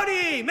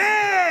 Cody,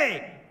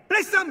 May,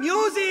 play some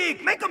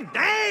music. Make them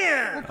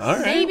dance. All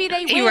right. Maybe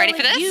they will you ready for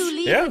if this? you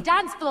leave Yeah. the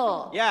dance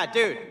floor. Yeah,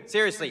 dude.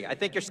 Seriously, I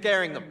think you're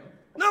scaring them.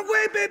 No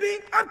way, baby.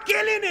 I'm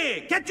killing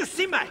it. Can't you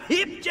see my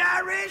hip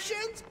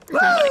gyrations? Woo!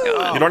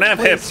 You don't have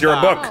hips, you're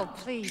a book. Oh,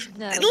 please,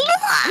 no.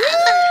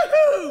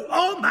 Woohoo!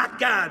 Oh my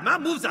God, my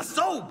moves are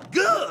so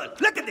good.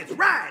 Look at this,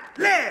 right,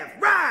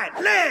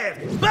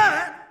 left.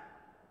 But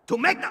to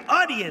make the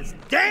audience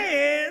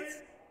dance,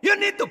 you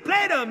need to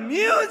play the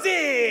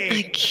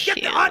music. Get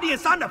the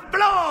audience on the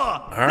floor.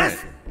 All right.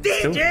 Let's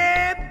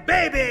DJ,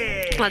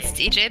 baby. Let's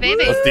DJ,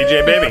 baby. Let's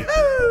DJ, baby.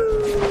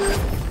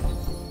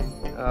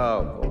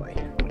 Oh, boy.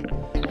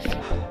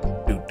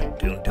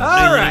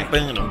 All right.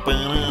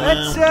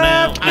 Let's figure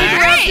out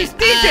right. this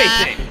DJ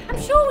thing. I'm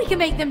sure we can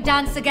make them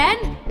dance again.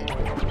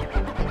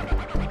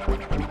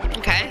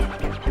 Okay.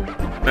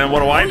 Man, what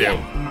do I do?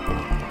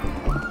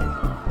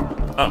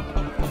 Oh,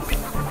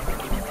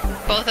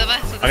 Both of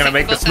us. I'm gonna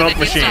make the smoke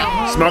machine.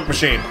 Smoke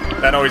machine.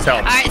 That always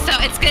helps. All right, so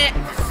it's gonna.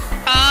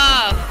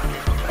 Oh.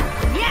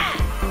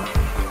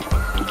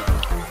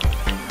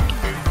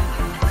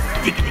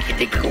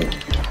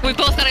 We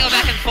both gotta go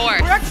back and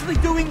forth. We're actually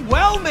doing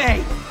well,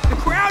 May. The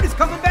crowd is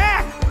coming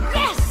back.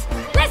 Yes!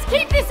 Let's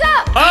keep this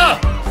up! Ah!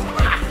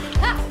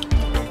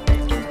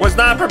 Was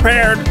not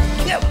prepared.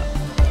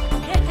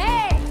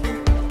 Hey!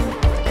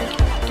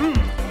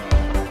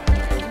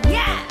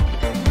 Yeah!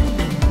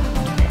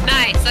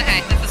 Nice.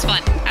 Okay, this is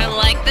fun. I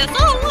like this a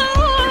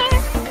lot.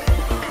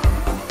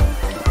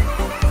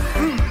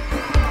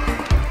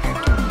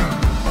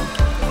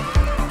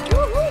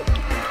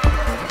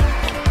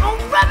 Oh,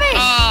 rubbish!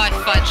 Oh, I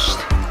fudged.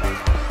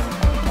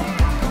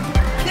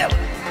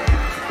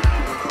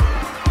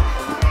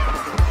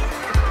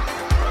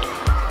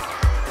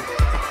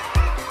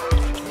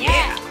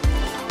 Yeah!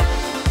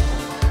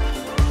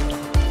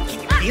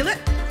 Feel it?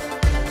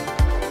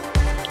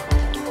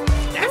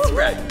 That's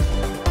right.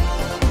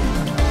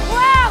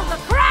 Wow, the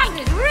crowd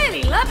is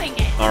really loving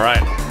it. All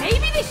right.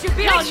 Maybe this should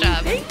be Nice our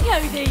job. new thing,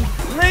 Cody.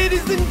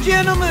 Ladies and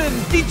gentlemen,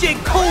 DJ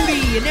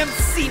Cody and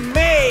MC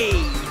May.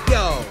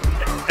 Yo.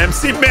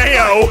 MC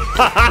Mayo.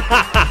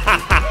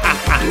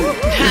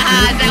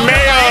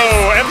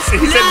 Mayo. MC.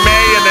 He said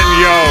May and then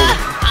yo.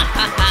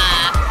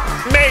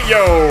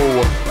 Mayo.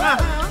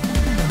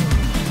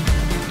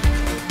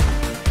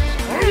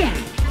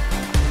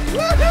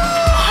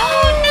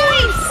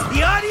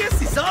 The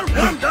audience is all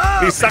warmed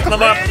up. He's sucking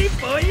them up. Ready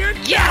for your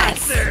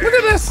Yes. dancer. Look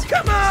at this.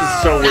 Come on. This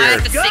is so Now I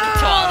have weird. to sing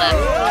to all of them.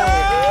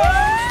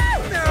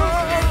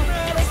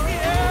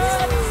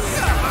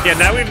 Yeah,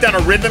 now we've done a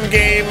rhythm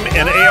game,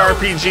 an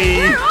ARPG.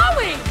 Where are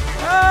we?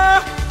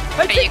 I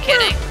Are think you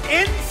kidding?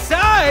 we're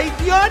inside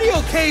the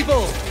audio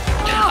cable.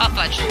 Oh,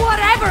 fudge.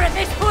 Whatever at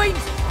this point.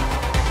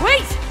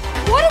 Wait,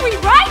 what are we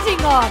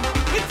riding on?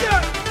 It's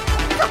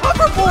a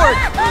hoverboard.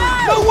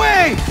 No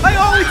way. I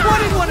always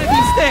wanted one of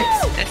these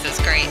things. This is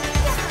great.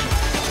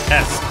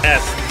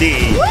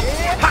 SSD.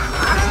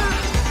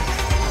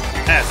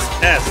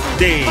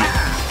 SSD.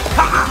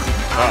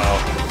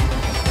 Uh-oh.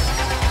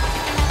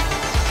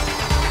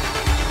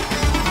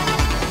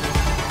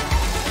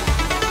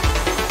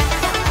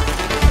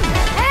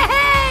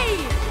 Hey!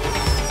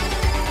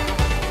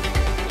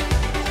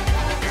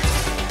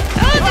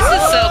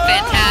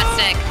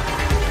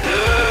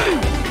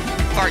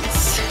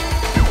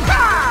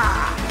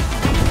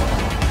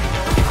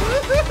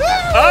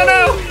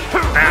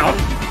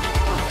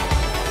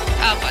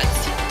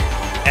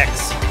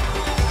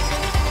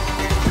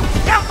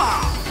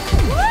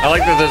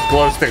 like that there's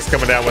glow sticks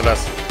coming down with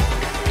us.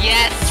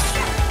 Yes.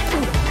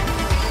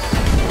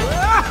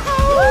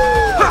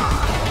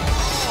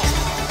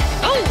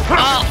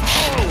 Oh.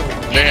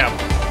 Damn.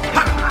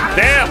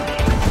 Damn.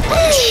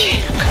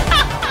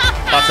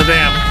 Lots of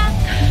damn.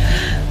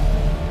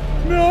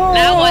 No.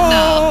 Now what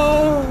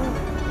though?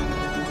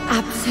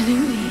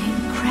 Absolutely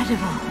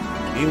incredible.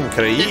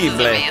 This is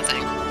Increíble.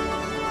 amazing.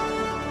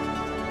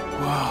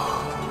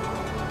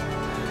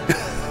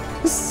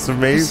 This is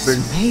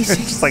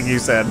amazing. Just like you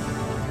said.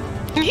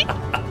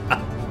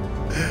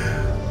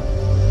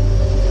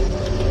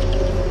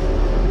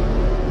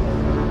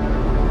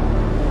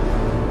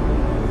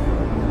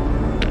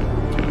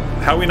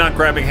 How are we not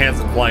grabbing hands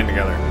and flying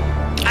together?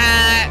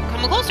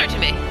 Come closer to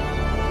me.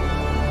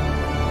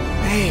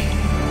 Hey,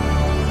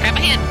 Grab my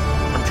hand.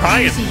 I'm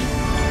trying.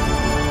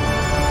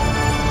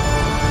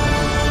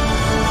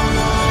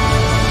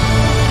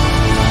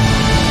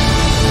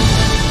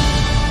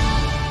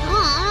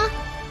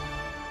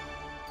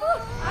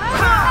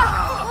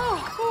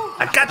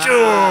 I got you.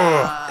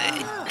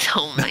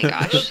 Oh my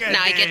gosh.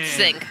 Now I get to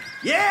sing.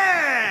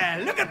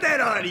 Yeah, look at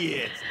that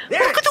audience. They're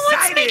Look at the ones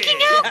excited. making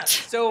out.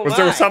 So Was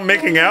there something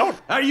making out?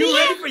 Are you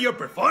ready for your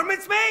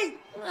performance, May?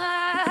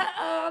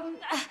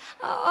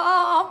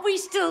 Are we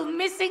still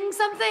missing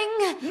something?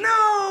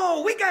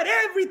 No, we got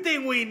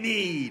everything we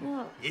need.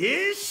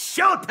 It's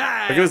showtime.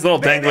 Look at his little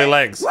baby. dangly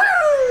legs. Woo!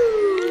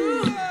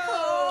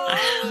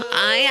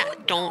 I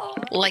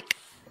don't like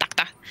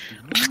Dr.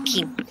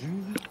 Hakim.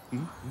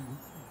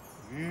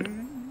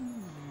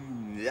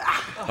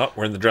 Oh,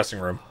 we're in the dressing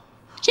room.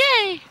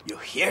 Yay! You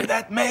hear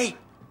that, May?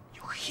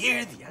 You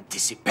hear the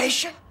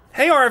anticipation?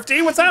 Hey,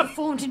 RFD, what's up?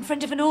 Performed in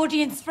front of an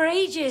audience for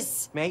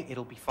ages. May,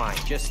 it'll be fine.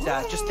 Just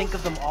think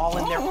of them all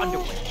in their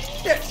underwear.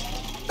 Yes,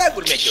 that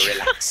would make you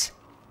relax.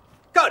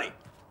 Cody,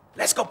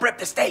 let's go prep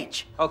the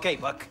stage. Okay,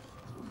 Buck.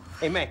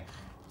 Hey, May,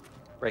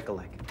 break a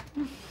leg.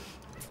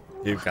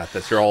 You got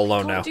this. You're all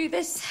alone now. Can't do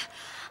this.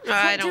 I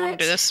Can't don't want it.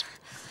 to do this.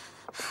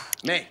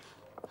 May,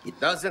 it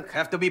doesn't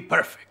have to be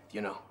perfect,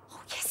 you know.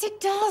 Yes, it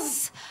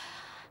does.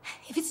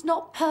 If it's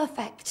not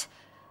perfect,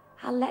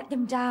 I'll let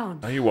them down.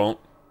 No, you won't.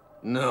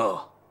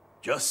 No,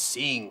 just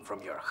sing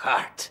from your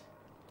heart.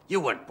 You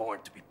weren't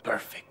born to be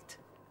perfect.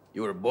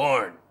 You were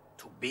born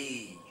to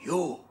be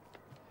you.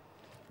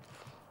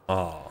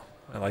 Oh,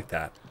 I like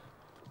that.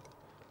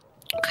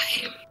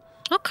 Okay.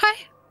 Okay.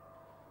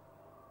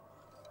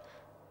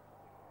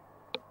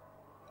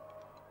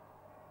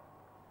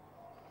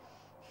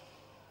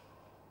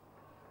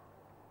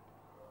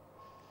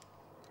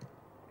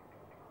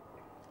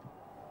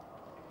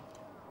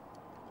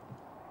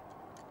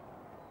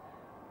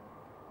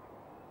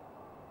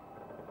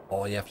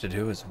 All you have to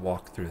do is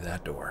walk through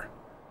that door.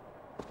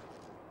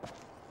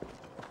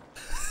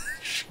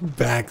 She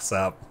backs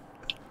up.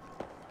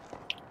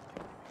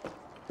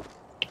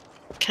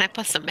 Can I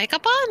put some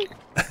makeup on?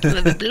 A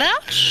little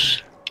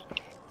blush?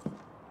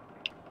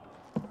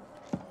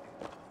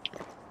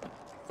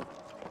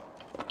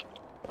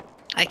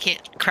 I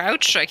can't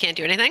crouch, so I can't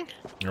do anything.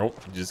 Nope.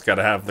 You just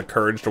gotta have the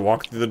courage to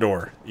walk through the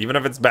door, even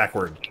if it's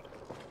backward.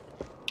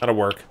 That'll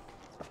work.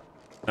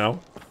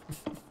 No?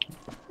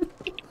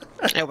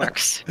 It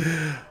works.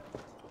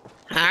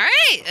 All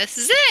right, this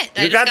is it.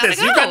 You got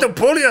this. You got to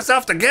pull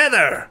yourself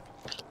together.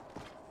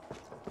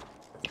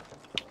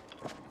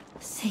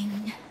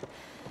 Sing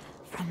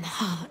from the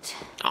heart.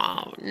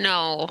 Oh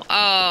no!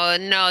 Oh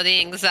no!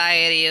 The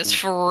anxiety is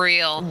for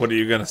real. What are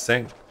you gonna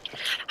sing?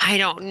 I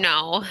don't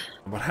know.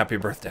 About happy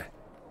birthday.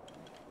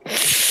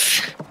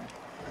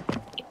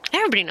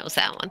 Everybody knows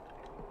that one.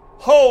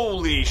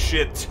 Holy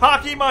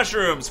shiitake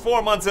mushrooms!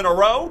 4 months in a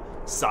row?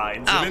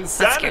 Signs Oh, of that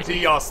scared insanity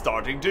me. are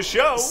starting to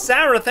show.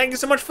 Sarah, thank you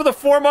so much for the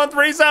 4-month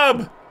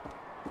resub.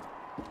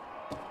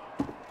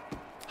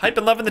 Hype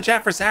and love in the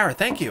chat for Sarah.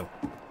 Thank you.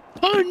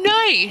 Oh,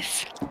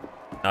 nice.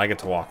 Now I get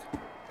to walk.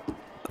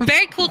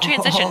 Very cool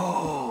transition.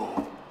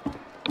 Oh,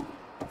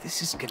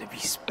 this is gonna be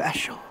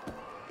special.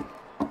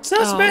 So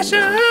Oh, special.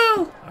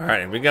 no. All right,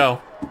 here we go.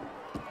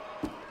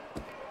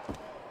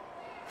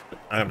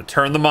 I'm gonna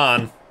turn them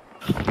on.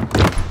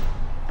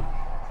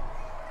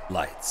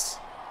 Lights.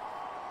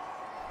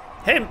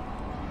 Hey,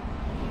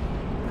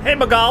 hey,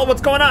 Magal, what's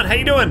going on? How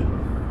you doing?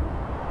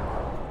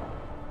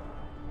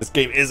 This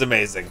game is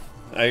amazing.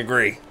 I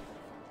agree.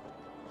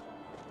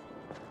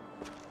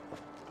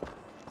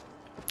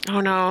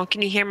 Oh no!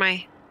 Can you hear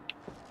my?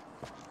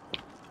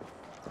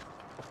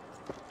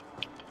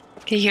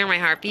 Can you hear my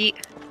heartbeat?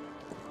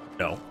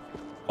 No.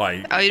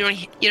 Why? Oh, you don't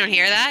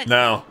hear that?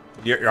 No.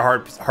 Your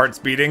heart's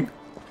beating.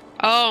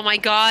 Oh my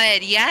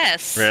God!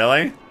 Yes.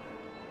 Really?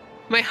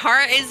 My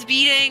heart is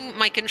beating.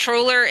 My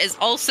controller is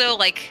also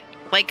like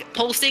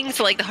pulsing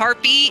to like the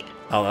heartbeat.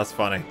 Oh, that's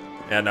funny.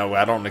 Yeah, no,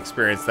 I don't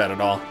experience that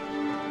at all.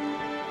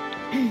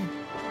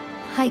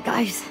 Hi,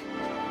 guys.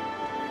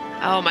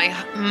 Oh my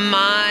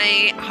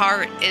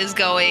heart is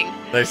going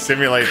They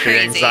simulate the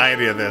Crazy.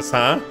 anxiety of this,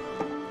 huh?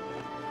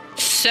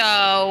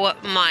 so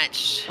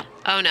much.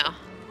 Oh no.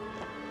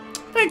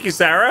 Thank you,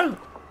 Sarah.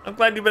 I'm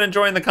glad you've been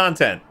enjoying the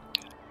content.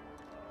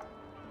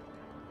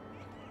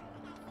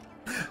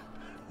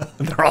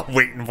 They're all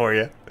waiting for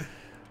you.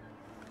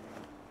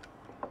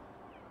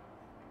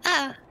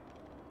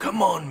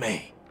 Come on,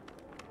 May.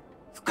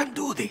 You can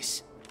do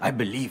this. I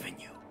believe in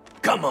you.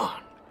 Come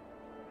on.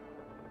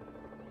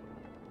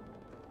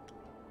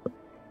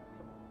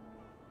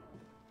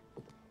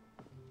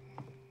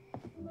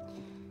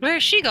 Where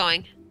is she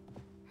going?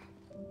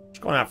 She's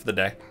going out for the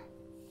day.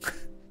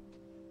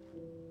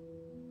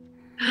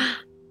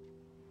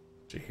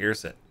 She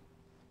hears it.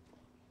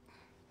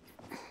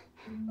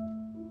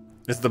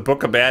 Is the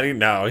book a baddie?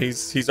 No,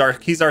 he's our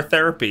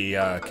therapy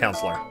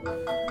counselor.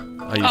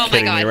 Are you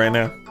kidding me right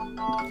now?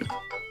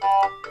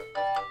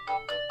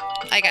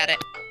 I got it.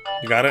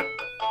 You got it?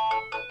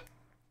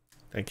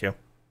 Thank you.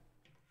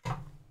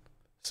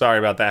 Sorry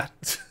about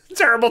that.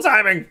 Terrible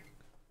timing.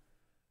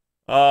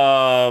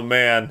 Oh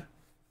man.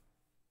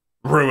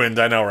 Ruined,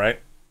 I know, right?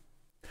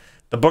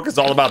 The book is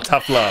all about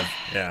tough love.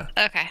 Yeah.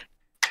 Okay.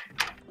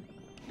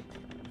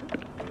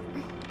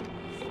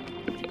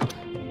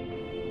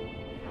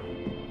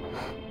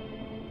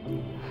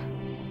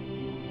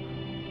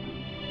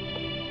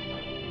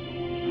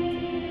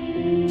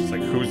 Just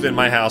like, who's in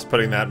my house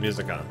putting that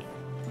music on?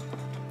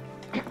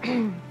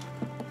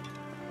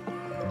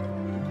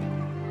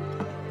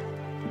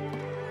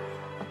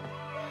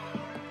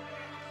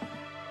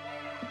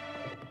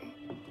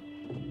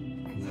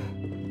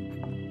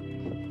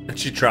 And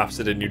she drops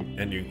it and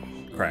you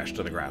crash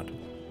to the ground.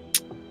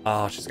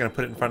 Oh, she's gonna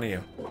put it in front of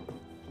you.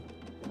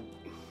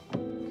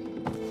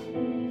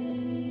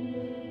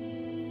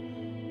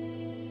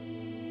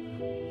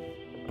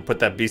 I'll put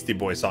that Beastie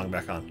Boy song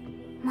back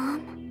on.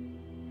 Mom,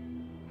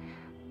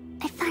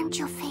 I found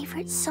your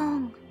favorite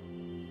song.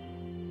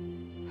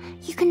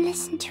 You can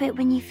listen to it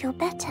when you feel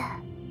better.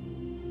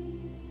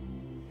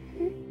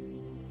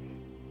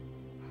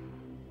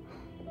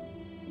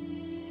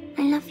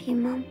 I love you,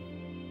 Mom.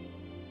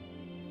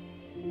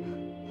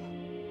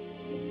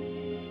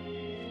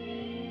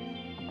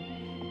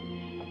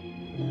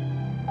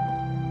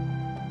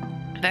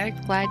 Very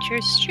glad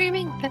you're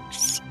streaming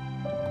this.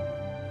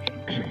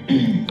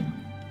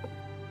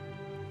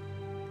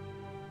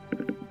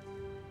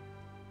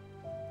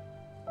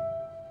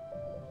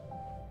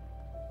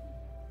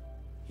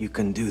 You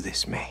can do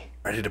this, May.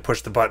 Ready to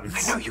push the buttons.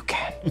 I know you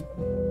can.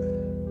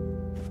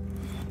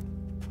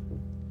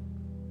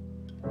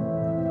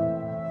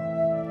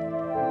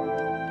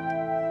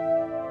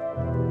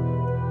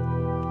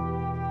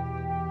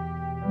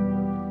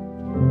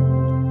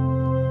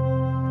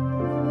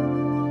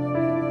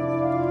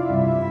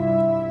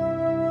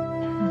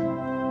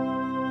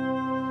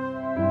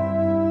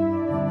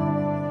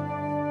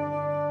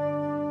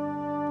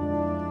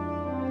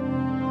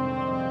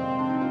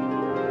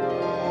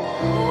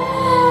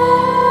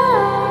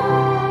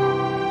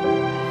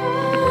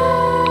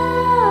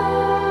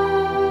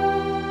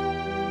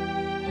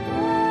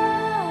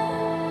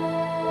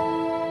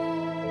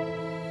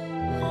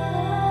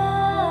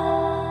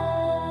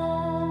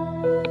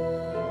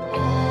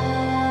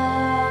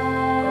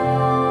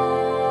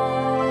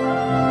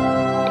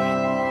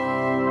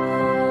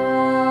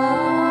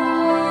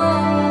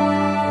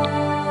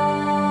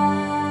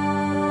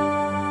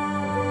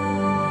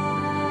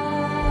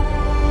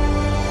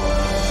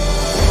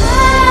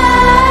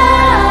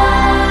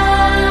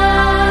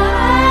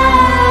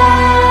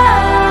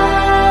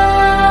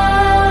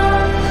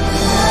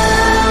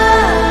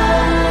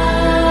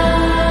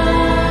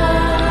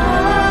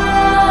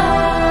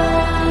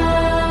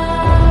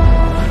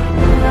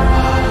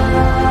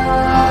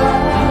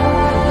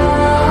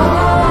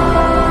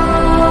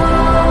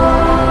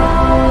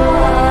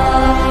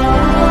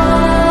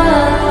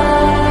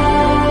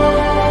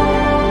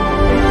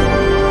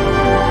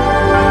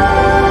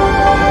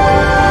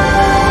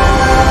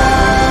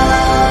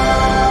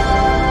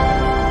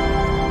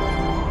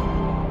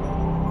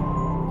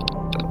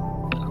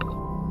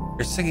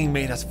 Your singing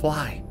made us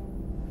fly.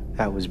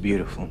 That was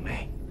beautiful,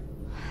 May.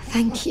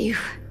 Thank you.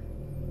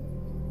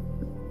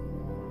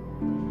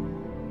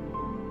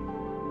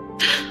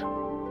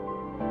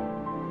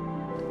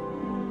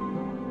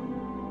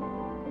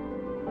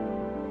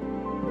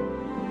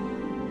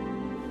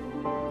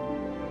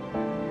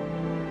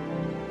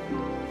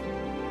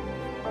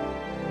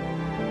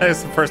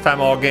 It's the first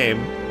time all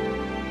game.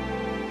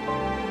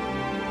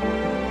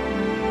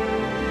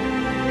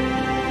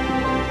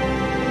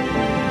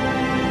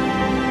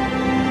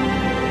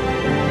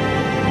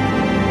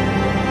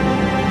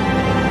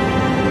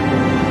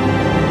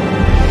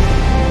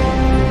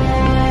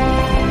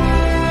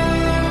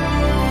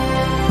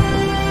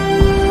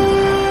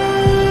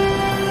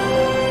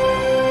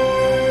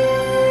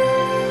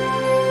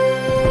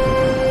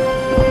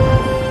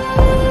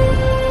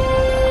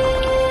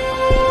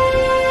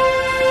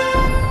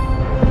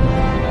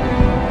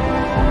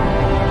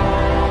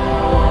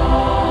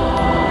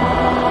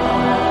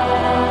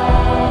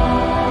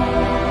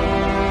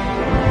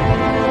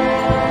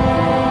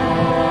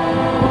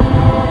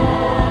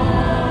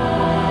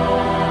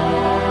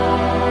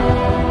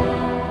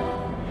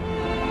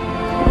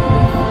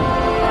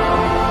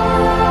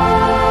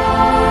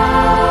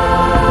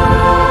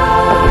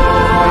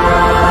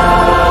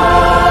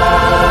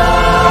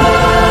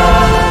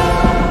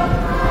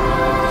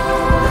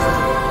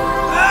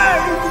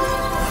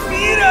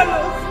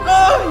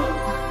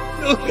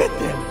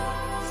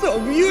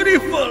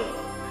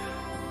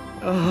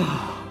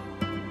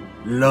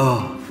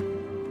 love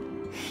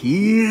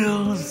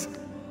heals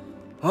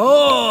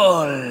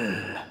all.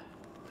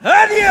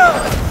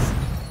 Adios!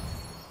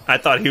 I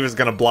thought he was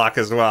gonna block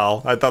as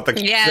well. I thought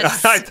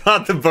Yes. I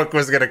thought the book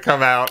was gonna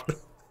come out.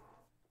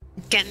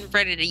 Getting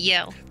ready to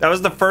yell. That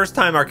was the first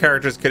time our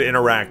characters could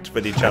interact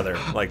with each other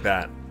like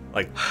that.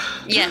 Like,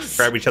 Yes.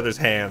 grab each other's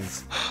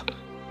hands.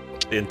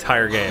 The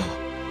entire game.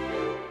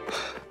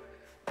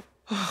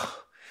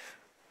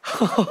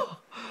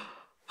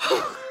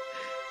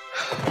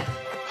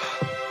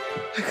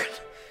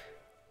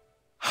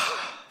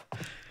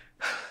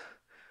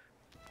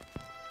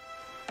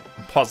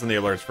 I'm pausing the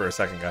alerts for a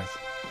second, guys.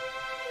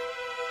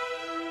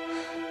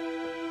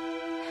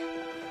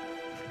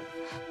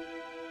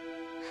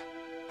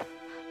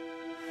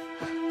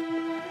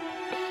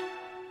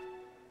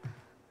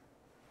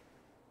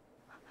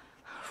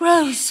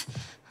 Rose!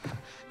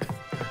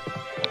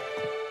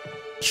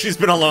 She's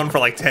been alone for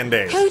like 10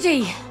 days.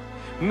 Cody!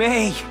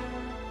 May!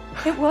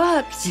 It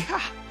worked!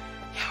 Yeah,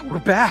 we're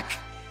back.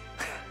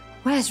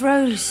 Where's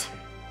Rose?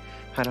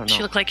 I don't She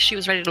know. looked like she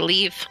was ready to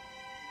leave.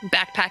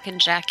 Backpack and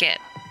jacket.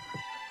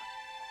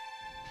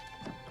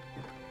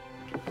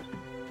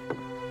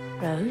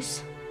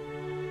 Rose?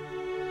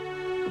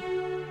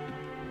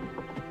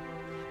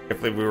 I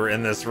can't believe we were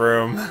in this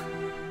room.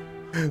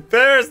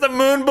 There's the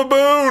moon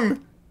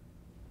baboon!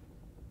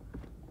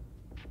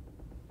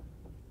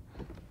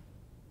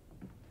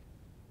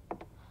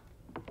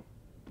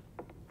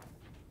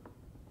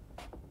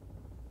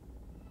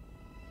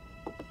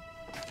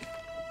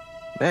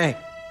 May,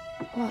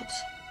 What?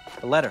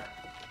 the letter.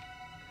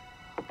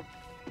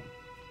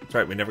 That's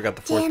right, we never got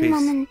the fourth Dear piece.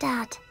 Mum and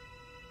Dad,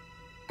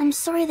 I'm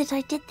sorry that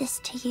I did this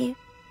to you.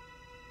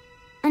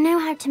 I know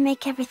how to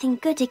make everything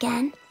good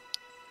again.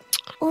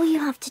 All you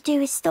have to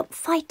do is stop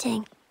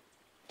fighting.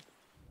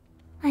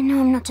 I know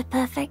I'm not a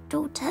perfect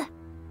daughter.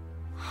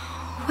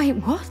 Wait,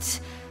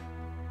 what?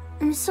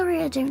 I'm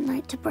sorry I don't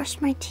like to brush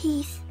my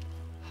teeth.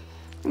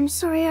 I'm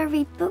sorry I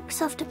read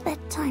books after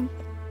bedtime.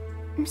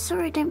 I'm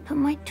sorry I don't put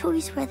my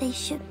toys where they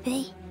should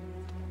be.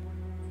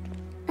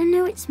 I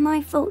know it's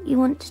my fault you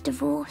want a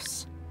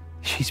divorce.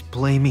 She's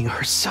blaming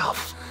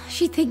herself.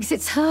 She thinks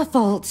it's her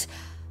fault.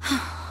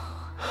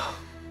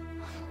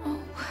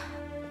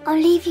 I'll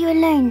leave you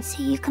alone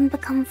so you can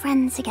become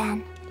friends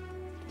again.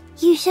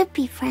 You should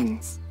be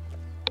friends.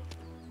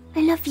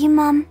 I love you,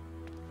 Mum.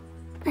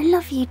 I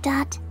love you,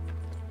 Dad.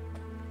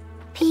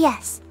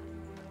 P.S.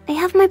 I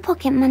have my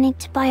pocket money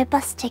to buy a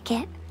bus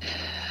ticket.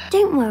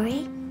 Don't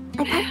worry.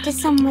 I packed a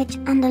sandwich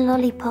and a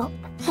lollipop.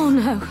 Oh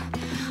no.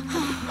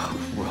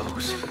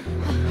 Rose.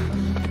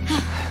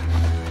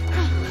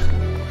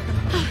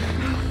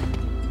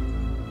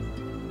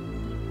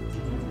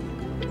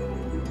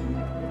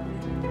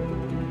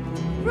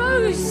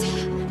 Rose!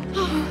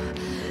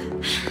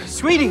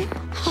 Sweetie!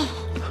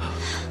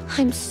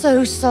 I'm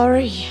so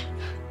sorry.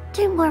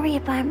 Don't worry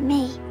about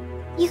me.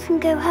 You can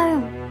go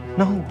home.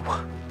 No.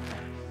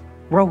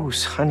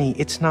 Rose, honey,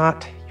 it's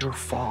not your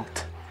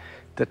fault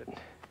that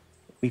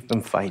we've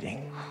been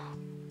fighting.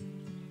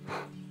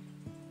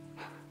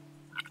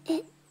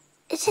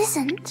 It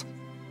isn't.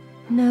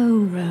 No,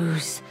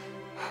 Rose.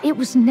 It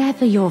was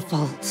never your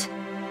fault.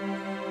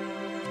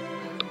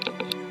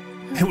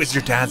 It was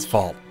your dad's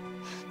fault.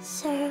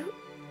 So...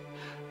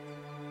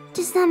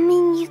 does that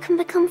mean you can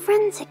become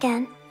friends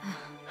again?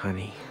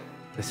 Honey,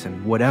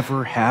 listen,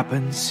 whatever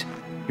happens,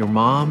 your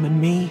mom and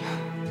me,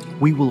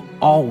 we will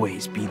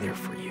always be there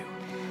for you.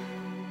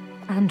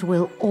 And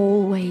we'll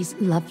always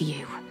love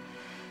you.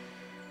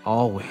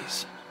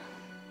 Always.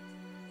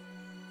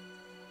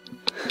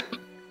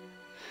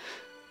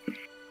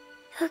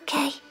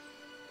 Okay.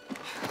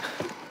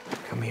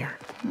 Come here.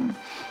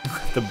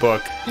 The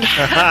book.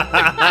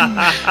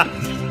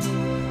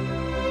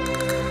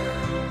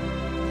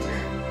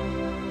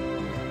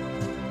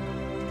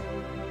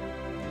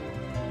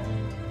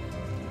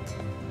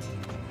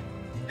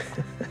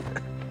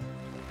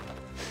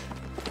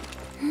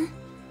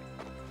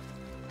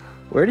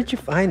 Where did you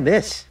find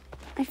this?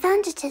 I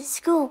found it at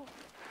school.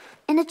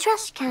 In a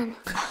trash can.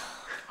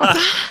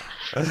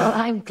 Well,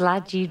 I'm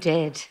glad you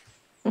did.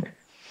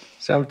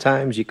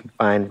 Sometimes you can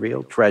find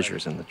real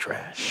treasures in the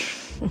trash.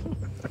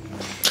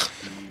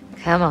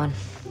 Come on.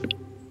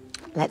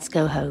 Let's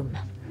go home.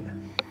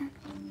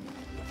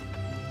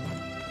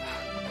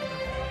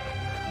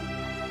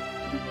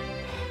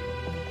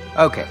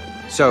 Okay,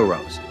 so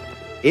Rose,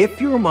 if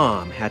your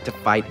mom had to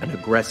fight an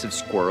aggressive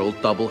squirrel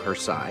double her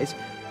size,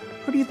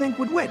 who do you think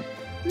would win?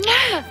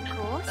 Mom, of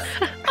course.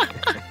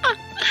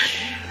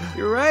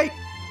 You're right.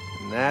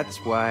 And that's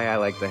why I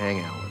like to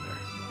hang out with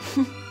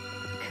her.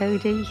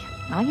 Cody,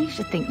 I used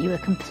to think you were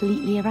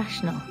completely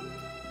irrational.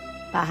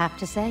 But I have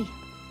to say,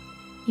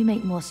 you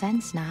make more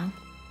sense now.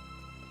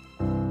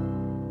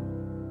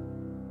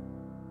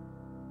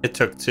 It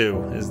took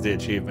 2 is the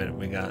achievement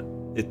we got.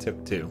 It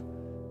took 2.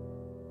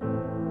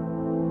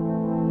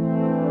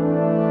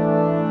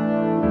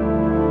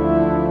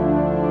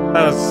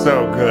 That was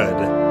so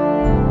good.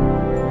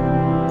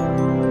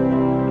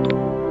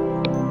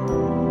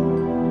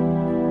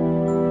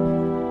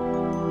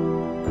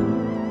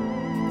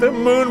 The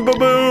moon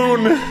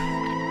baboon.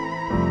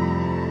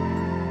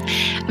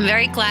 I'm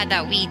very glad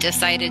that we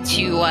decided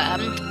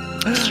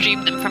to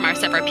stream them from our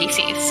separate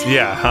PCs.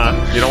 Yeah, huh?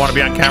 You don't want to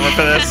be on camera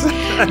for this?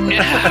 No.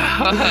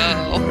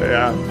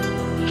 Yeah.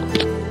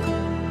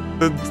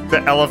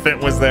 The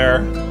elephant was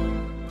there.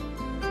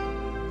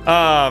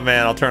 Oh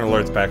man, I'll turn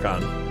alerts back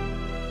on.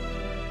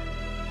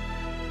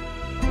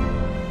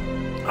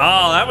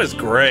 Oh, that was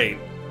great.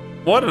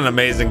 What an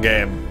amazing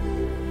game.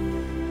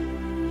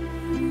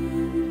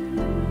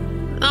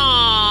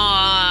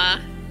 Aww.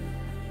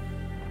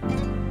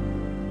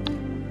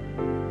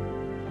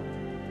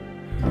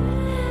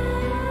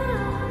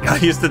 I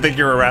used to think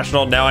you were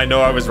irrational. Now I know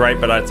I was right,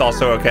 but it's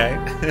also okay.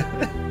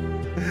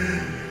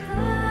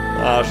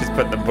 Oh, she's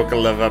putting the Book of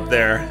Love up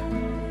there.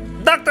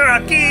 Dr.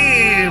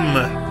 Hakim!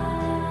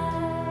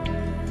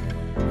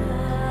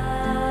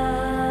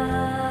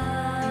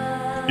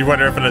 You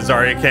wonder if an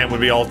Azaria cam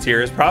would be all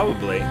tears?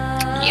 Probably.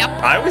 Yep.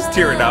 I was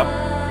tearing up.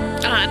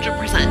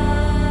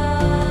 100%.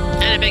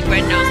 And a big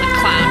red nose like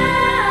clown.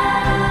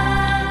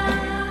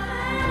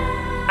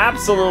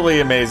 Absolutely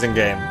amazing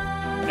game.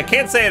 I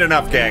can't say it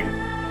enough, gang.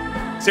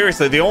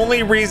 Seriously, the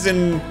only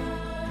reason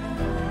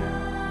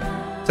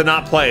to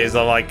not play is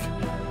like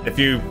if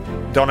you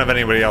don't have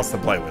anybody else to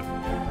play with.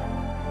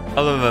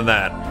 Other than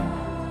that,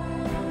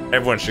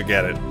 everyone should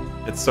get it.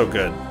 It's so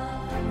good.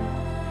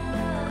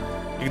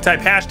 You can type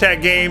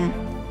hashtag game,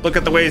 look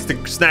at the ways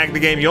to snag the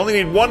game. You only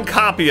need one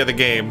copy of the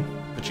game,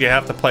 but you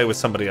have to play with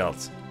somebody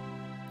else.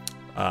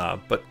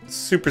 But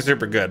super,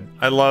 super good.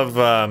 I love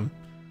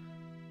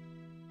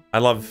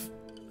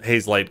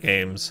Haze Light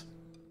games.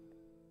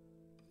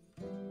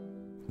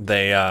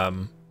 They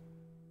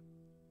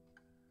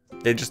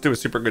just do a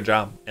super good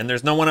job, and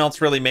there's no one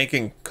else really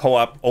making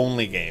co-op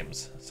only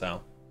games,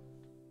 so.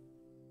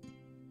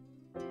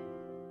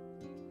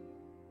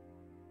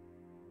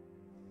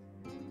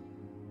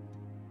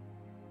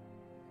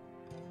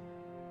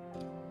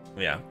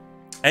 Yeah.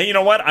 And you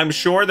know what? I'm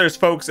sure there's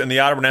folks in the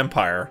Ottoman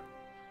Empire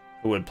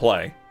who would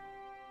play.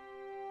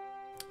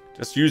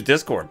 Just use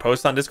Discord.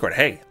 Post on Discord.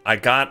 Hey, I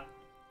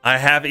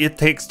have It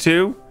Takes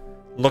Two.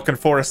 Looking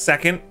for a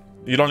second.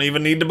 You don't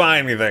even need to buy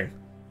anything.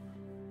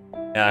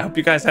 Yeah, I hope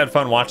you guys had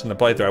fun watching the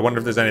playthrough. I wonder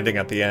if there's anything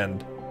at the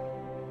end.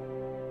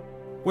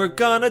 We're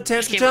gonna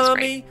test your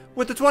tummy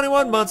with the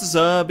 21 months of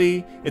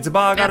subby. It's a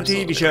Bog Otter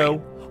TV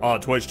show on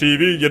Twitch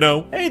TV, you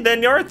know. Hey,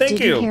 Denyar, thank you.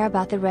 Did you hear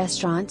about the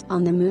restaurant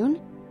on the moon?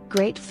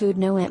 Great food,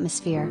 no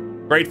atmosphere.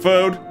 Great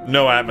food,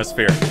 no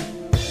atmosphere.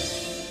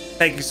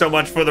 Thank you so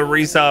much for the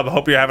resub.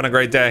 Hope you're having a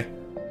great day.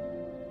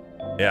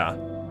 Yeah.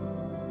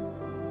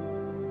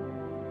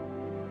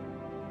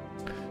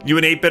 You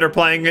and 8-Bit are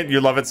playing it.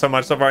 You love it so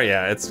much so far.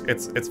 Yeah,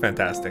 it's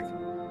fantastic.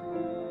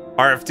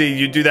 RFD,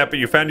 you do that, but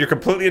you found you're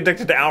completely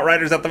addicted to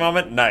Outriders at the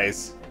moment.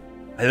 Nice.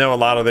 I know a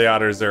lot of the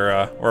otters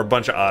are, or a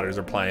bunch of otters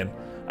are playing.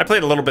 I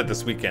played a little bit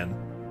this weekend.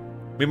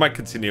 We might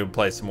continue to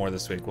play some more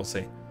this week. We'll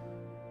see.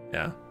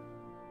 Yeah.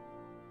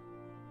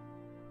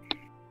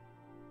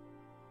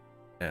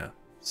 Yeah.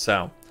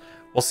 So,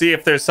 we'll see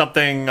if there's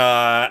something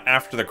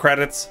after the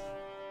credits,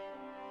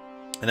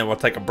 and then we'll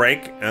take a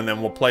break, and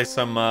then we'll play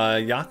some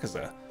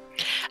Yakuza.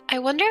 I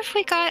wonder if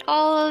we got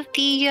all of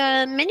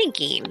the mini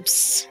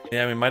games.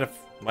 Yeah, we might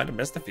have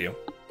missed a few.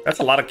 That's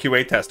a lot of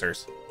QA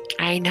testers.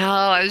 I know.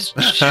 I was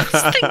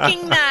just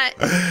thinking that.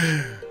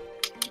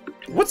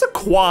 What's a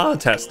qua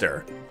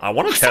tester? I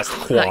want to test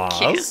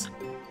quas.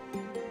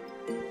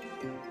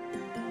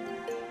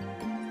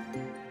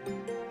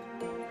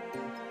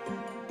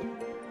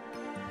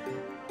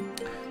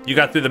 You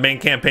got through the main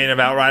campaign of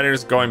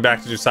Outriders, going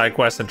back to do side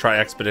quests and try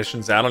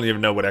expeditions. I don't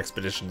even know what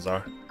expeditions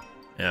are.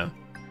 Yeah.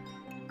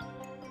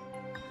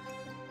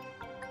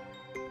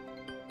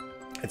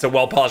 It's a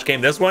well-polished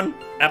game. This one?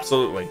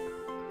 Absolutely.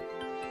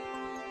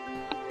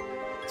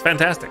 It's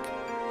fantastic.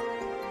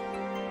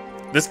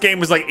 This game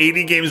was like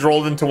 80 games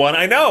rolled into one.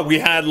 I know, we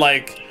had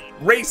like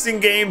racing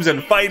games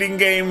and fighting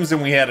games,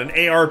 and we had an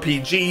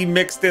ARPG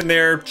mixed in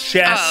there,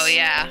 chess. Oh,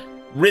 yeah.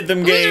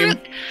 Rhythm game.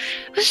 It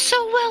was so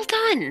well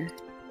done.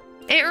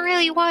 It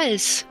really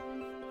was.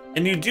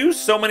 And you do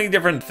so many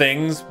different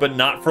things, but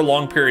not for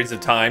long periods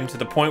of time, to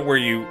the point where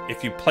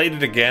if you played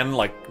it again,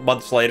 like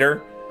months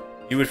later,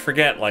 you would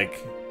forget,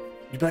 like,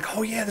 you'd be like,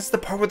 oh yeah, this is the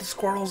part with the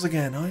squirrels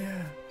again. Oh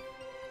yeah.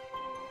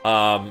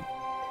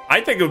 I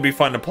think it would be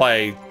fun to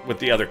play with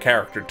the other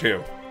character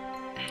too,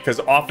 because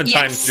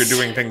oftentimes you're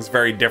doing things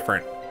very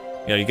different.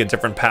 You know, you get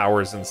different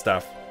powers and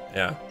stuff.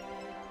 Yeah.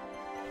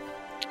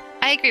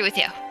 I agree with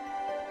you.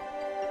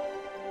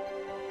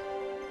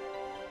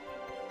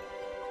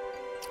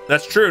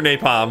 That's true,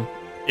 Napalm.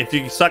 If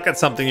you suck at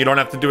something, you don't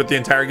have to do it the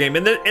entire game.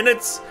 And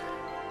it's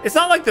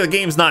not like the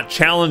game's not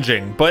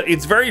challenging, but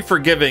it's very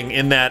forgiving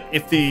in that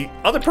if the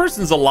other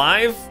person's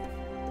alive,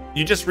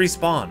 you just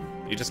respawn.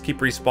 You just keep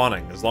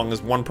respawning as long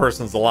as one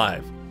person's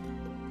alive.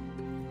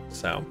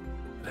 So,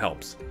 it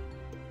helps.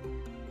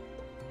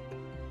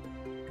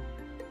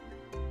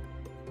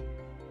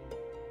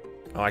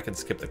 Oh, I can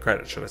skip the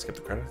credits. Should I skip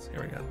the credits?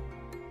 Here we go.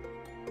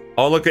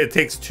 Oh, look, it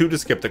takes 2 to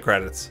skip the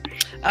credits.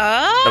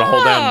 Oh, Gotta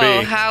hold down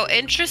B. How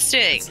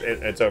interesting.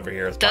 It's over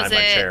here. It's Does behind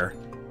my it- chair.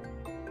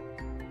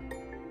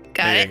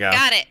 Got There you it. go.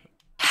 Got it.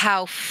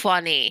 How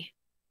funny.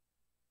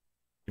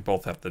 You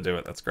both have to do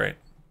it. That's great.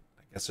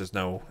 I guess there's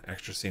no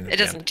extra scene. At It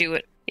the doesn't end. do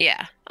it.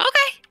 Yeah.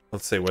 Okay.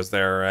 Let's see. Was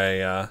there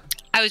a?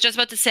 I was just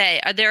about to say,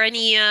 are there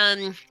any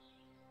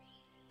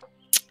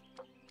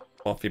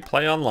Well, if you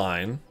play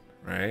online,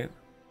 right?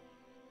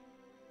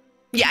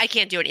 Yeah, I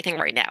can't do anything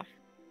right now.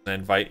 I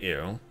invite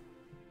you.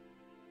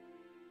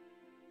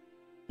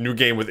 New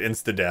game with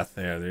insta death.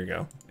 Yeah, there you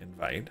go.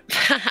 Invite.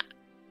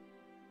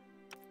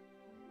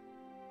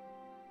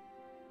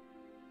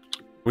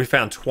 We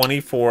found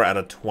 24 out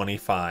of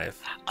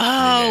 25. Oh,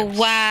 minigames.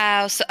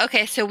 wow. So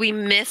okay, so we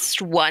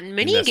missed one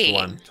mini We missed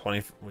game.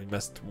 one. We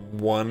missed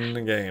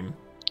one game.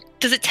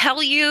 Does it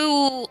tell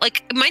you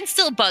like mine's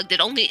still bugged? It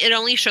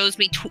only shows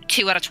me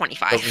 2 out of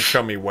 25. Doesn't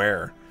show me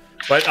where.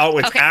 But oh,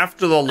 it's Okay.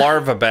 after the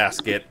larva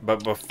basket,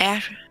 but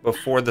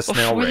before the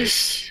snail Before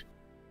race.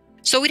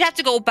 So we'd have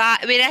to go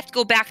back. We'd have to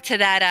go back to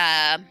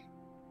that.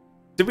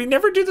 Did we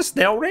never do the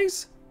snail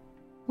race?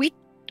 We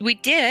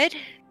did.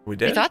 We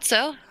did. We thought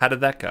so. How did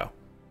that go?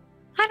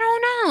 I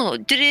don't know.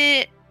 Did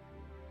it?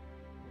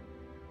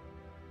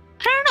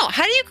 I don't know.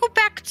 How do you go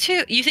back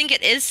to? You think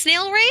it is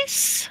snail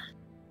race?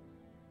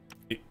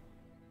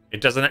 It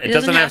doesn't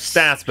have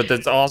stats, but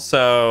there's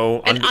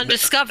also An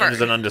undiscovered.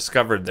 There's an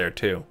undiscovered there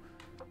too.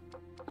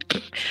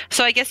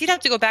 So I guess you'd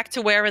have to go back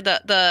to where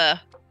the.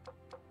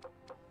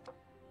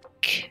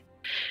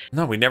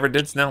 No, we never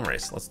did snail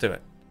race. Let's do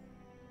it.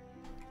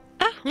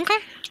 Oh, okay.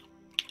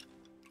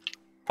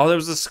 Oh, there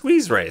was a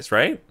squeeze race,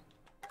 right?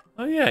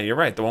 Oh yeah, you're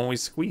right. The one we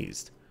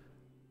squeezed.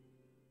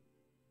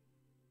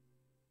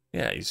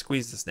 Yeah, you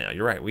squeezed the snail.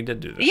 You're right. We did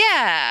do that.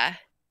 Yeah.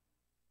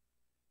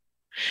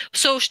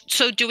 So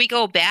do we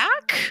go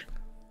back?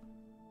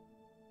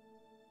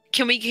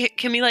 Can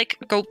we like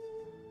go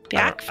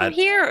back from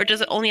here, or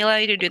does it only allow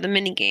you to do the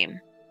mini game?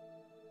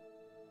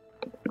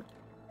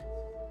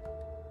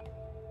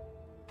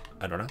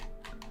 I don't know.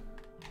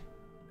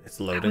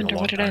 It's I loading a wonder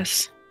long what it time.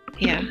 is.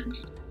 Yeah.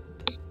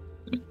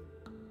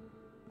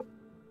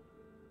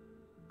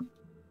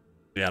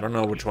 Yeah, I don't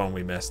know which one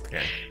we missed.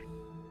 Okay.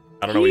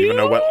 I don't even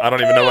know what. I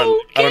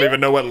don't even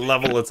know what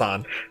level it's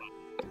on.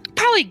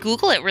 Probably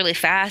Google it really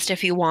fast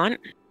if you want.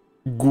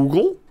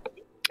 Google?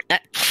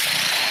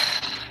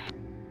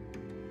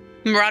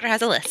 Marauder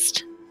has a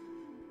list.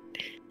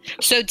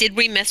 So did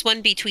we miss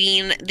one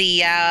between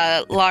the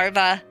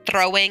larva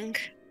throwing?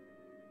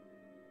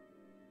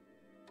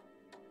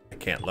 I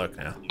can't look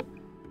now.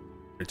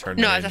 Return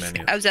No, to main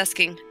menu. I was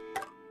asking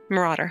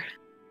Marauder.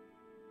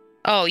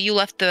 Oh, you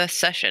left the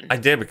session. I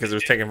did because it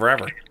was taking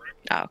forever.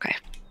 Oh, okay.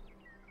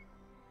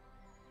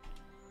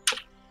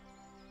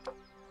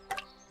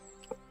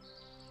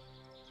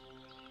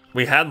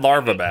 We had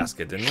larva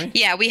basket, didn't we?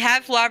 Yeah, we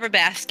have larva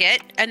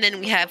basket, and then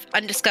we have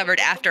undiscovered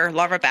after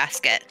larva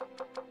basket.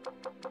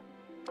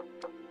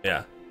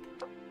 Yeah.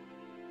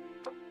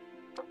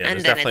 And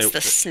there's then definitely- it's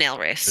the snail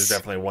race. There's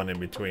definitely one in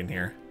between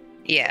here.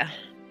 Yeah.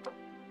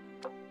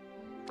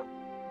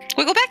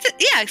 We go back to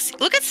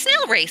look at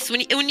snail race. When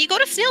you go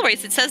to snail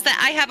race, it says that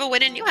I have a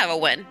win and you have a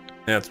win.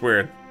 Yeah, it's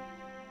weird.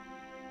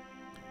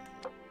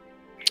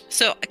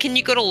 So can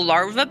you go to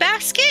larva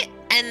basket,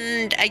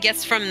 and I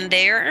guess from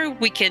there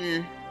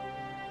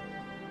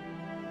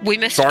we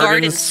missed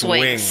garden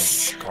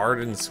swings.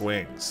 Garden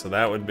swings. So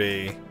that would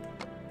be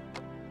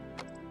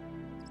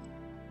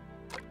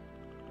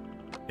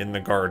in the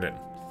garden.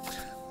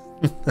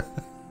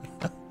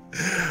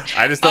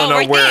 I just don't know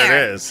right where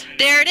there. it is.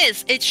 There it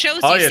is. It shows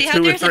you. Oh yeah, See how 2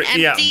 or there's 3.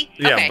 an empty?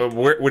 Yeah, Okay.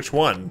 but which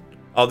one?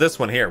 Oh, this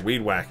one here,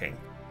 weed whacking.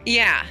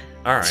 Yeah.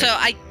 All right. So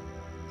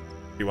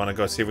You want to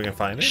go see if we can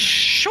find it?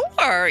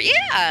 Sure.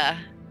 Yeah.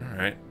 All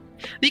right.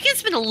 We can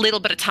spend a little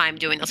bit of time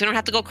doing this. We don't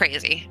have to go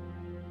crazy.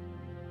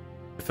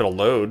 If it'll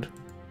load,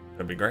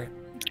 that'd be great.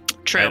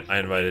 True. I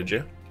invited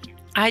you.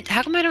 How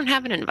come I don't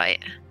have an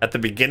invite? At the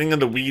beginning of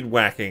the weed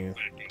whacking.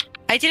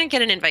 I didn't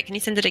get an invite. Can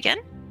you send it again?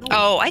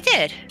 Oh, I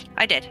did.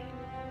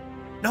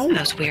 No,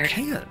 that was weird. I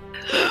can't.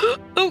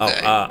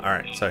 Okay. Oh, all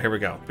right. So here we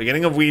go.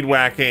 Beginning of weed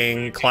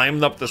whacking.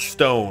 Climbed up the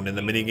stone, and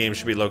the mini game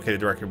should be located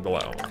directly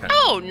below. Okay.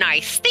 Oh,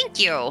 nice. Thank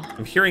you.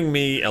 I'm hearing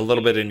me a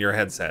little bit in your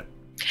headset.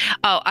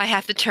 Oh, I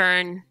have to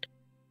turn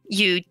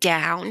you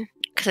down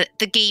because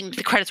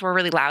the credits were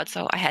really loud,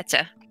 so I had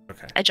to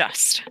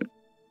adjust.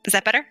 Is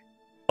that better?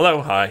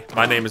 Hello, hi.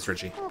 My name is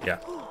Richie. Yeah,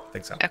 I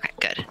think so. Okay,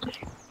 good.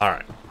 All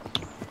right.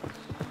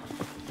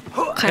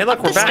 Hey,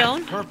 look, we're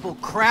back. Purple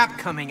crap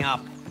coming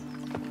up.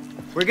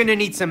 We're gonna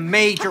need some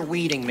major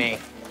weeding, mate.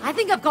 I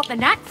think I've got the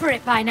knack for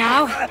it by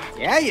now.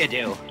 Yeah, you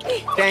do.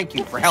 Thank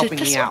you for helping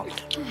me out.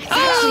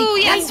 Oh,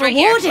 yes, right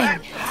here.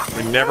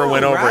 We never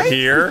went over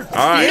here. All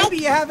right. Maybe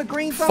you have a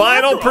green thumb.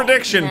 Final after all.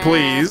 prediction,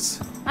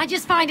 please. I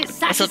just find it be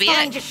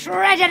satisfying it. to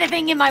shred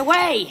anything in my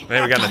way.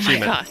 Hey, we got an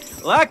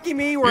achievement. Lucky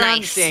me, we're on the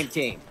Nice. same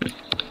team.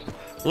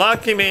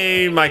 Lucky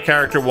me, my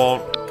character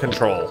won't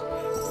control.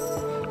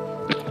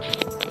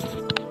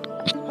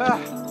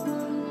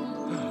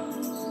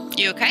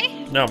 You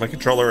okay? No, my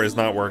controller is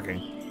not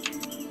working.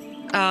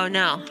 Oh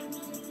no.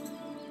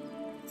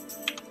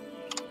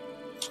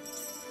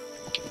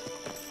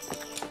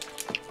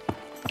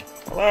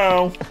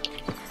 Hello?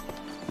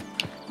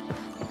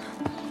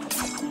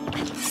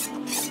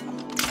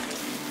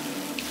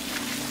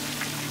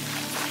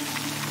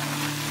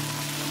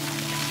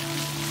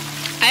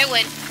 I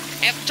win.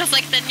 Yep, just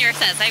like the mirror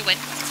says, I win.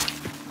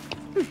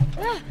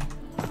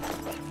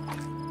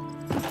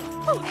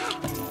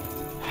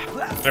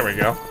 There we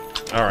go.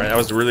 All right, that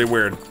was really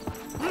weird.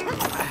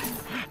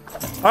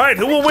 All right,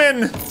 who will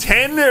win?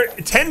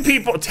 10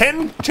 people,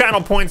 10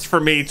 channel points for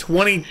me,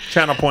 20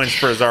 channel points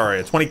for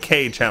Azaria,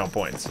 20K channel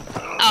points.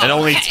 Oh, and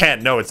only okay.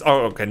 10. No, it's,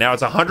 oh, okay, now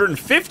it's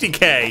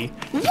 150K,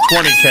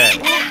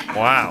 20K.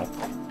 Wow.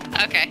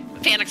 Okay,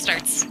 panic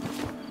starts.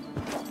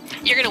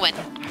 You're gonna win.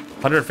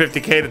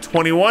 150K to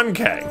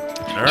 21K.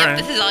 All right.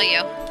 This is all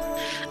you.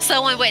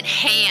 Someone went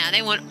hand.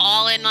 They went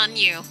all in on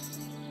you.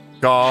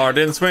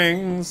 Garden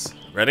swings.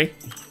 Ready?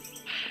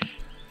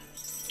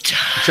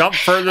 Jump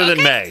further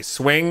than May.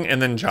 Swing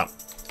and then jump.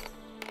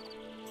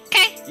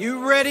 Okay.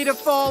 You ready to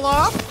fall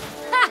off?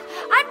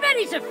 I'm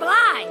ready to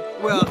fly.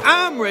 Well,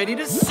 I'm ready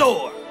to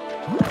soar.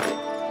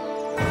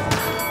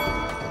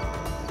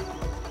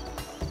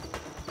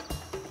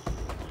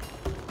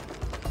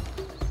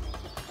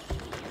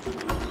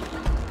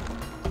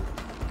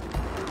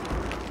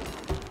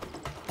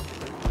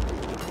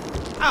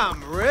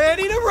 I'm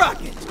ready to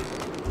rock it.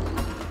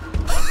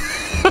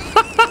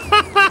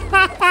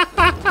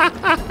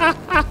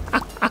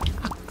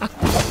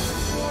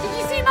 Did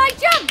you see my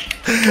jump?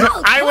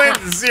 I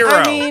went 0.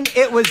 I mean,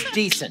 it was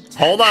decent.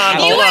 Hold on,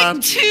 You hold on.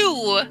 went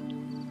 2.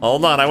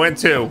 Hold on, I went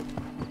 2.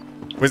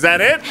 Was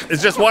that it?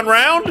 It's just one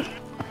round?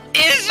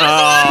 It's just Oh,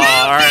 one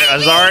round, all right.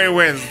 baby. Azari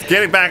wins.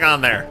 Get it back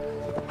on there.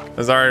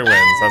 Azari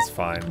wins. That's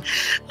fine.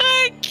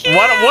 I can't.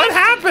 What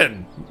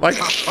happened? Like,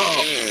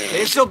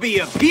 This'll be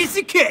a piece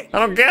of cake. I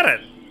don't get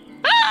it.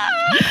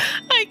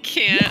 I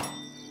can't.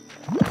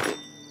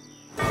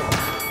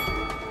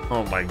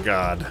 Oh my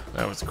god,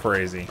 that was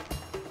crazy.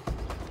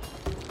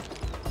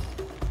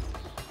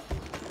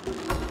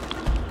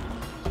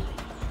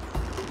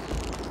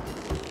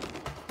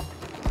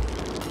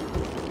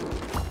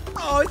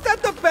 Oh, is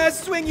that the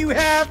best swing you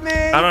have,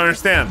 man? I don't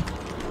understand.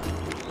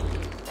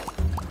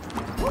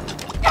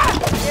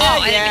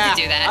 I didn't mean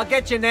to do that. I'll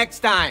get you next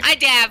time. I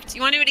dabbed.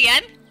 You want to do it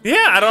again?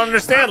 Yeah, I don't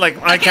understand. Like,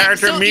 my Okay,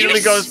 character so immediately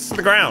you're goes to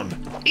the ground.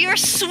 You're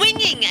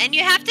swinging, and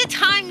you have to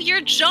time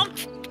your jump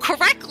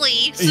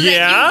correctly so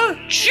Yeah? that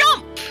you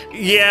jump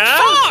Yeah?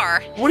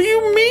 far. What do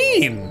you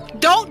mean?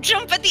 Don't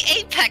jump at the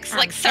apex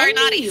like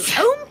Sarnati's.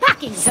 Home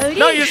packing, Cody.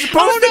 No, you're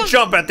supposed to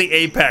jump at the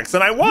apex,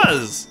 and I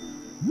was.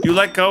 You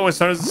let go as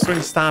soon as the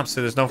swing stops,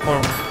 so there's no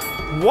form.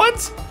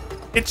 What?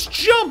 It's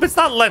jump, it's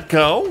not let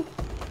go.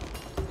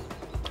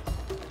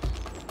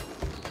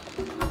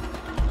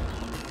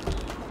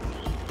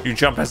 You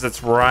jump as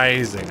it's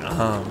rising.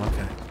 Oh,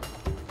 okay.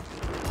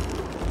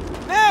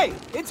 Hey,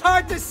 it's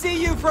hard to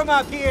see you from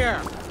up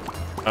here.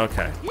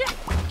 Okay. Oh,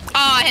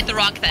 I hit the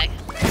wrong thing.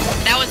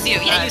 That was you.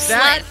 Yeah, you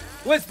That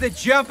slid. was the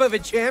jump of a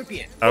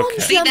champion. Okay.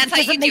 See, Jump that's how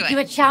you doesn't do make you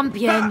it. a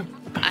champion.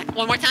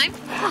 One more time?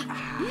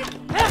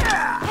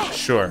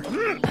 Sure.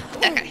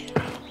 Okay.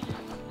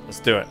 Let's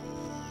do it.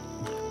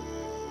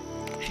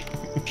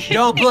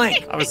 Don't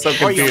blink. I was so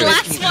Or you'll confused.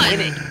 Last miss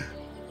me one.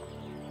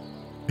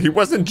 He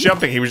wasn't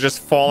jumping, he was just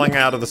falling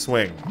out of the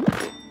swing.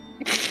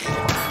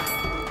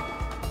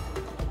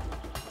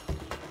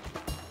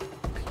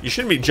 You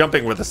shouldn't be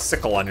jumping with a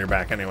sickle on your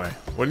back anyway.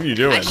 What are you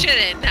doing? I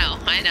shouldn't. No,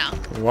 I know.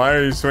 Why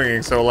are you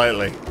swinging so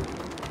lightly?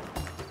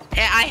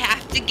 I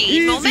have to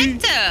gain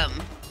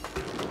momentum.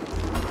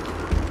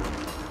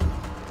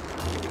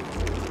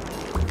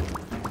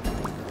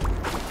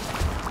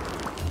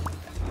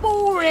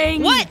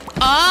 Boring. What?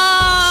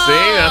 Oh.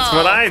 See, that's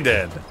what I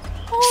did.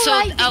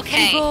 So,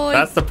 okay.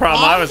 That's the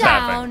problem I was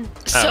having.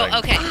 So,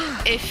 okay,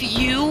 if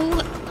you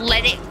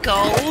let it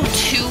go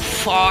too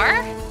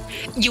far,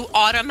 you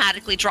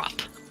automatically drop.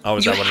 Oh,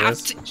 is you that what it have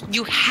is? to,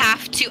 you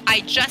have to.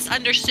 I just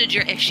understood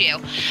your issue.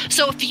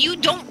 So if you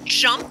don't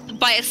jump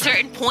by a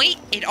certain point,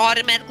 it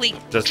automatically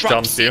Just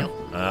drops jumps you?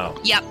 Oh.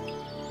 Yep,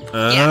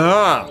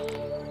 Ah.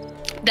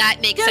 that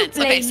makes Don't sense.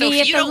 Okay, blame so me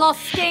if if you the don't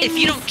lost stings. if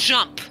you don't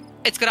jump,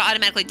 it's gonna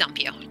automatically dump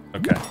you.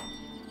 Okay.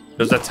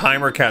 There's a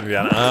timer counting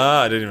down.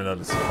 Ah, I didn't even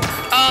notice.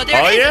 Oh,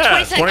 there Oh, is yeah,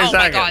 a 20 Oh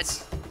my god,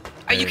 seconds.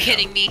 are you There you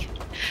kidding me?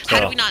 How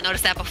So- did we not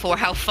notice that before?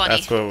 How funny.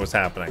 That's what was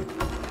happening.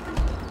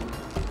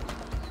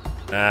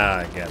 Now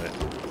I get it.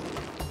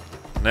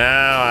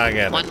 Now I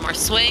get it. One more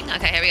swing.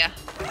 Okay, here we go.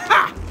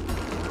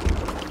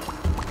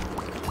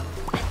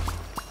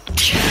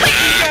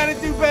 You gotta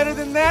do better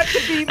than that to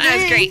beat me. That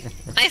was great.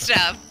 Nice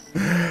job.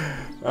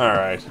 All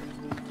right.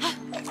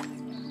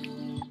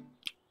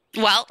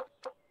 Well,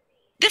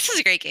 this is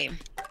a great game.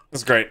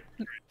 That's great.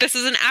 This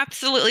is an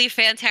absolutely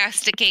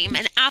fantastic game,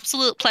 an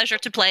absolute pleasure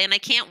to play, and I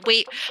can't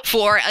wait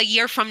for a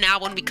year from now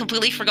when we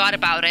completely forgot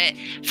about it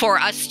for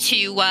us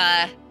to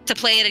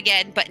play it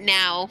again, but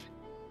now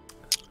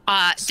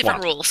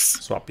different rules.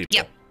 Swap people.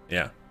 Yep.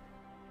 Yeah.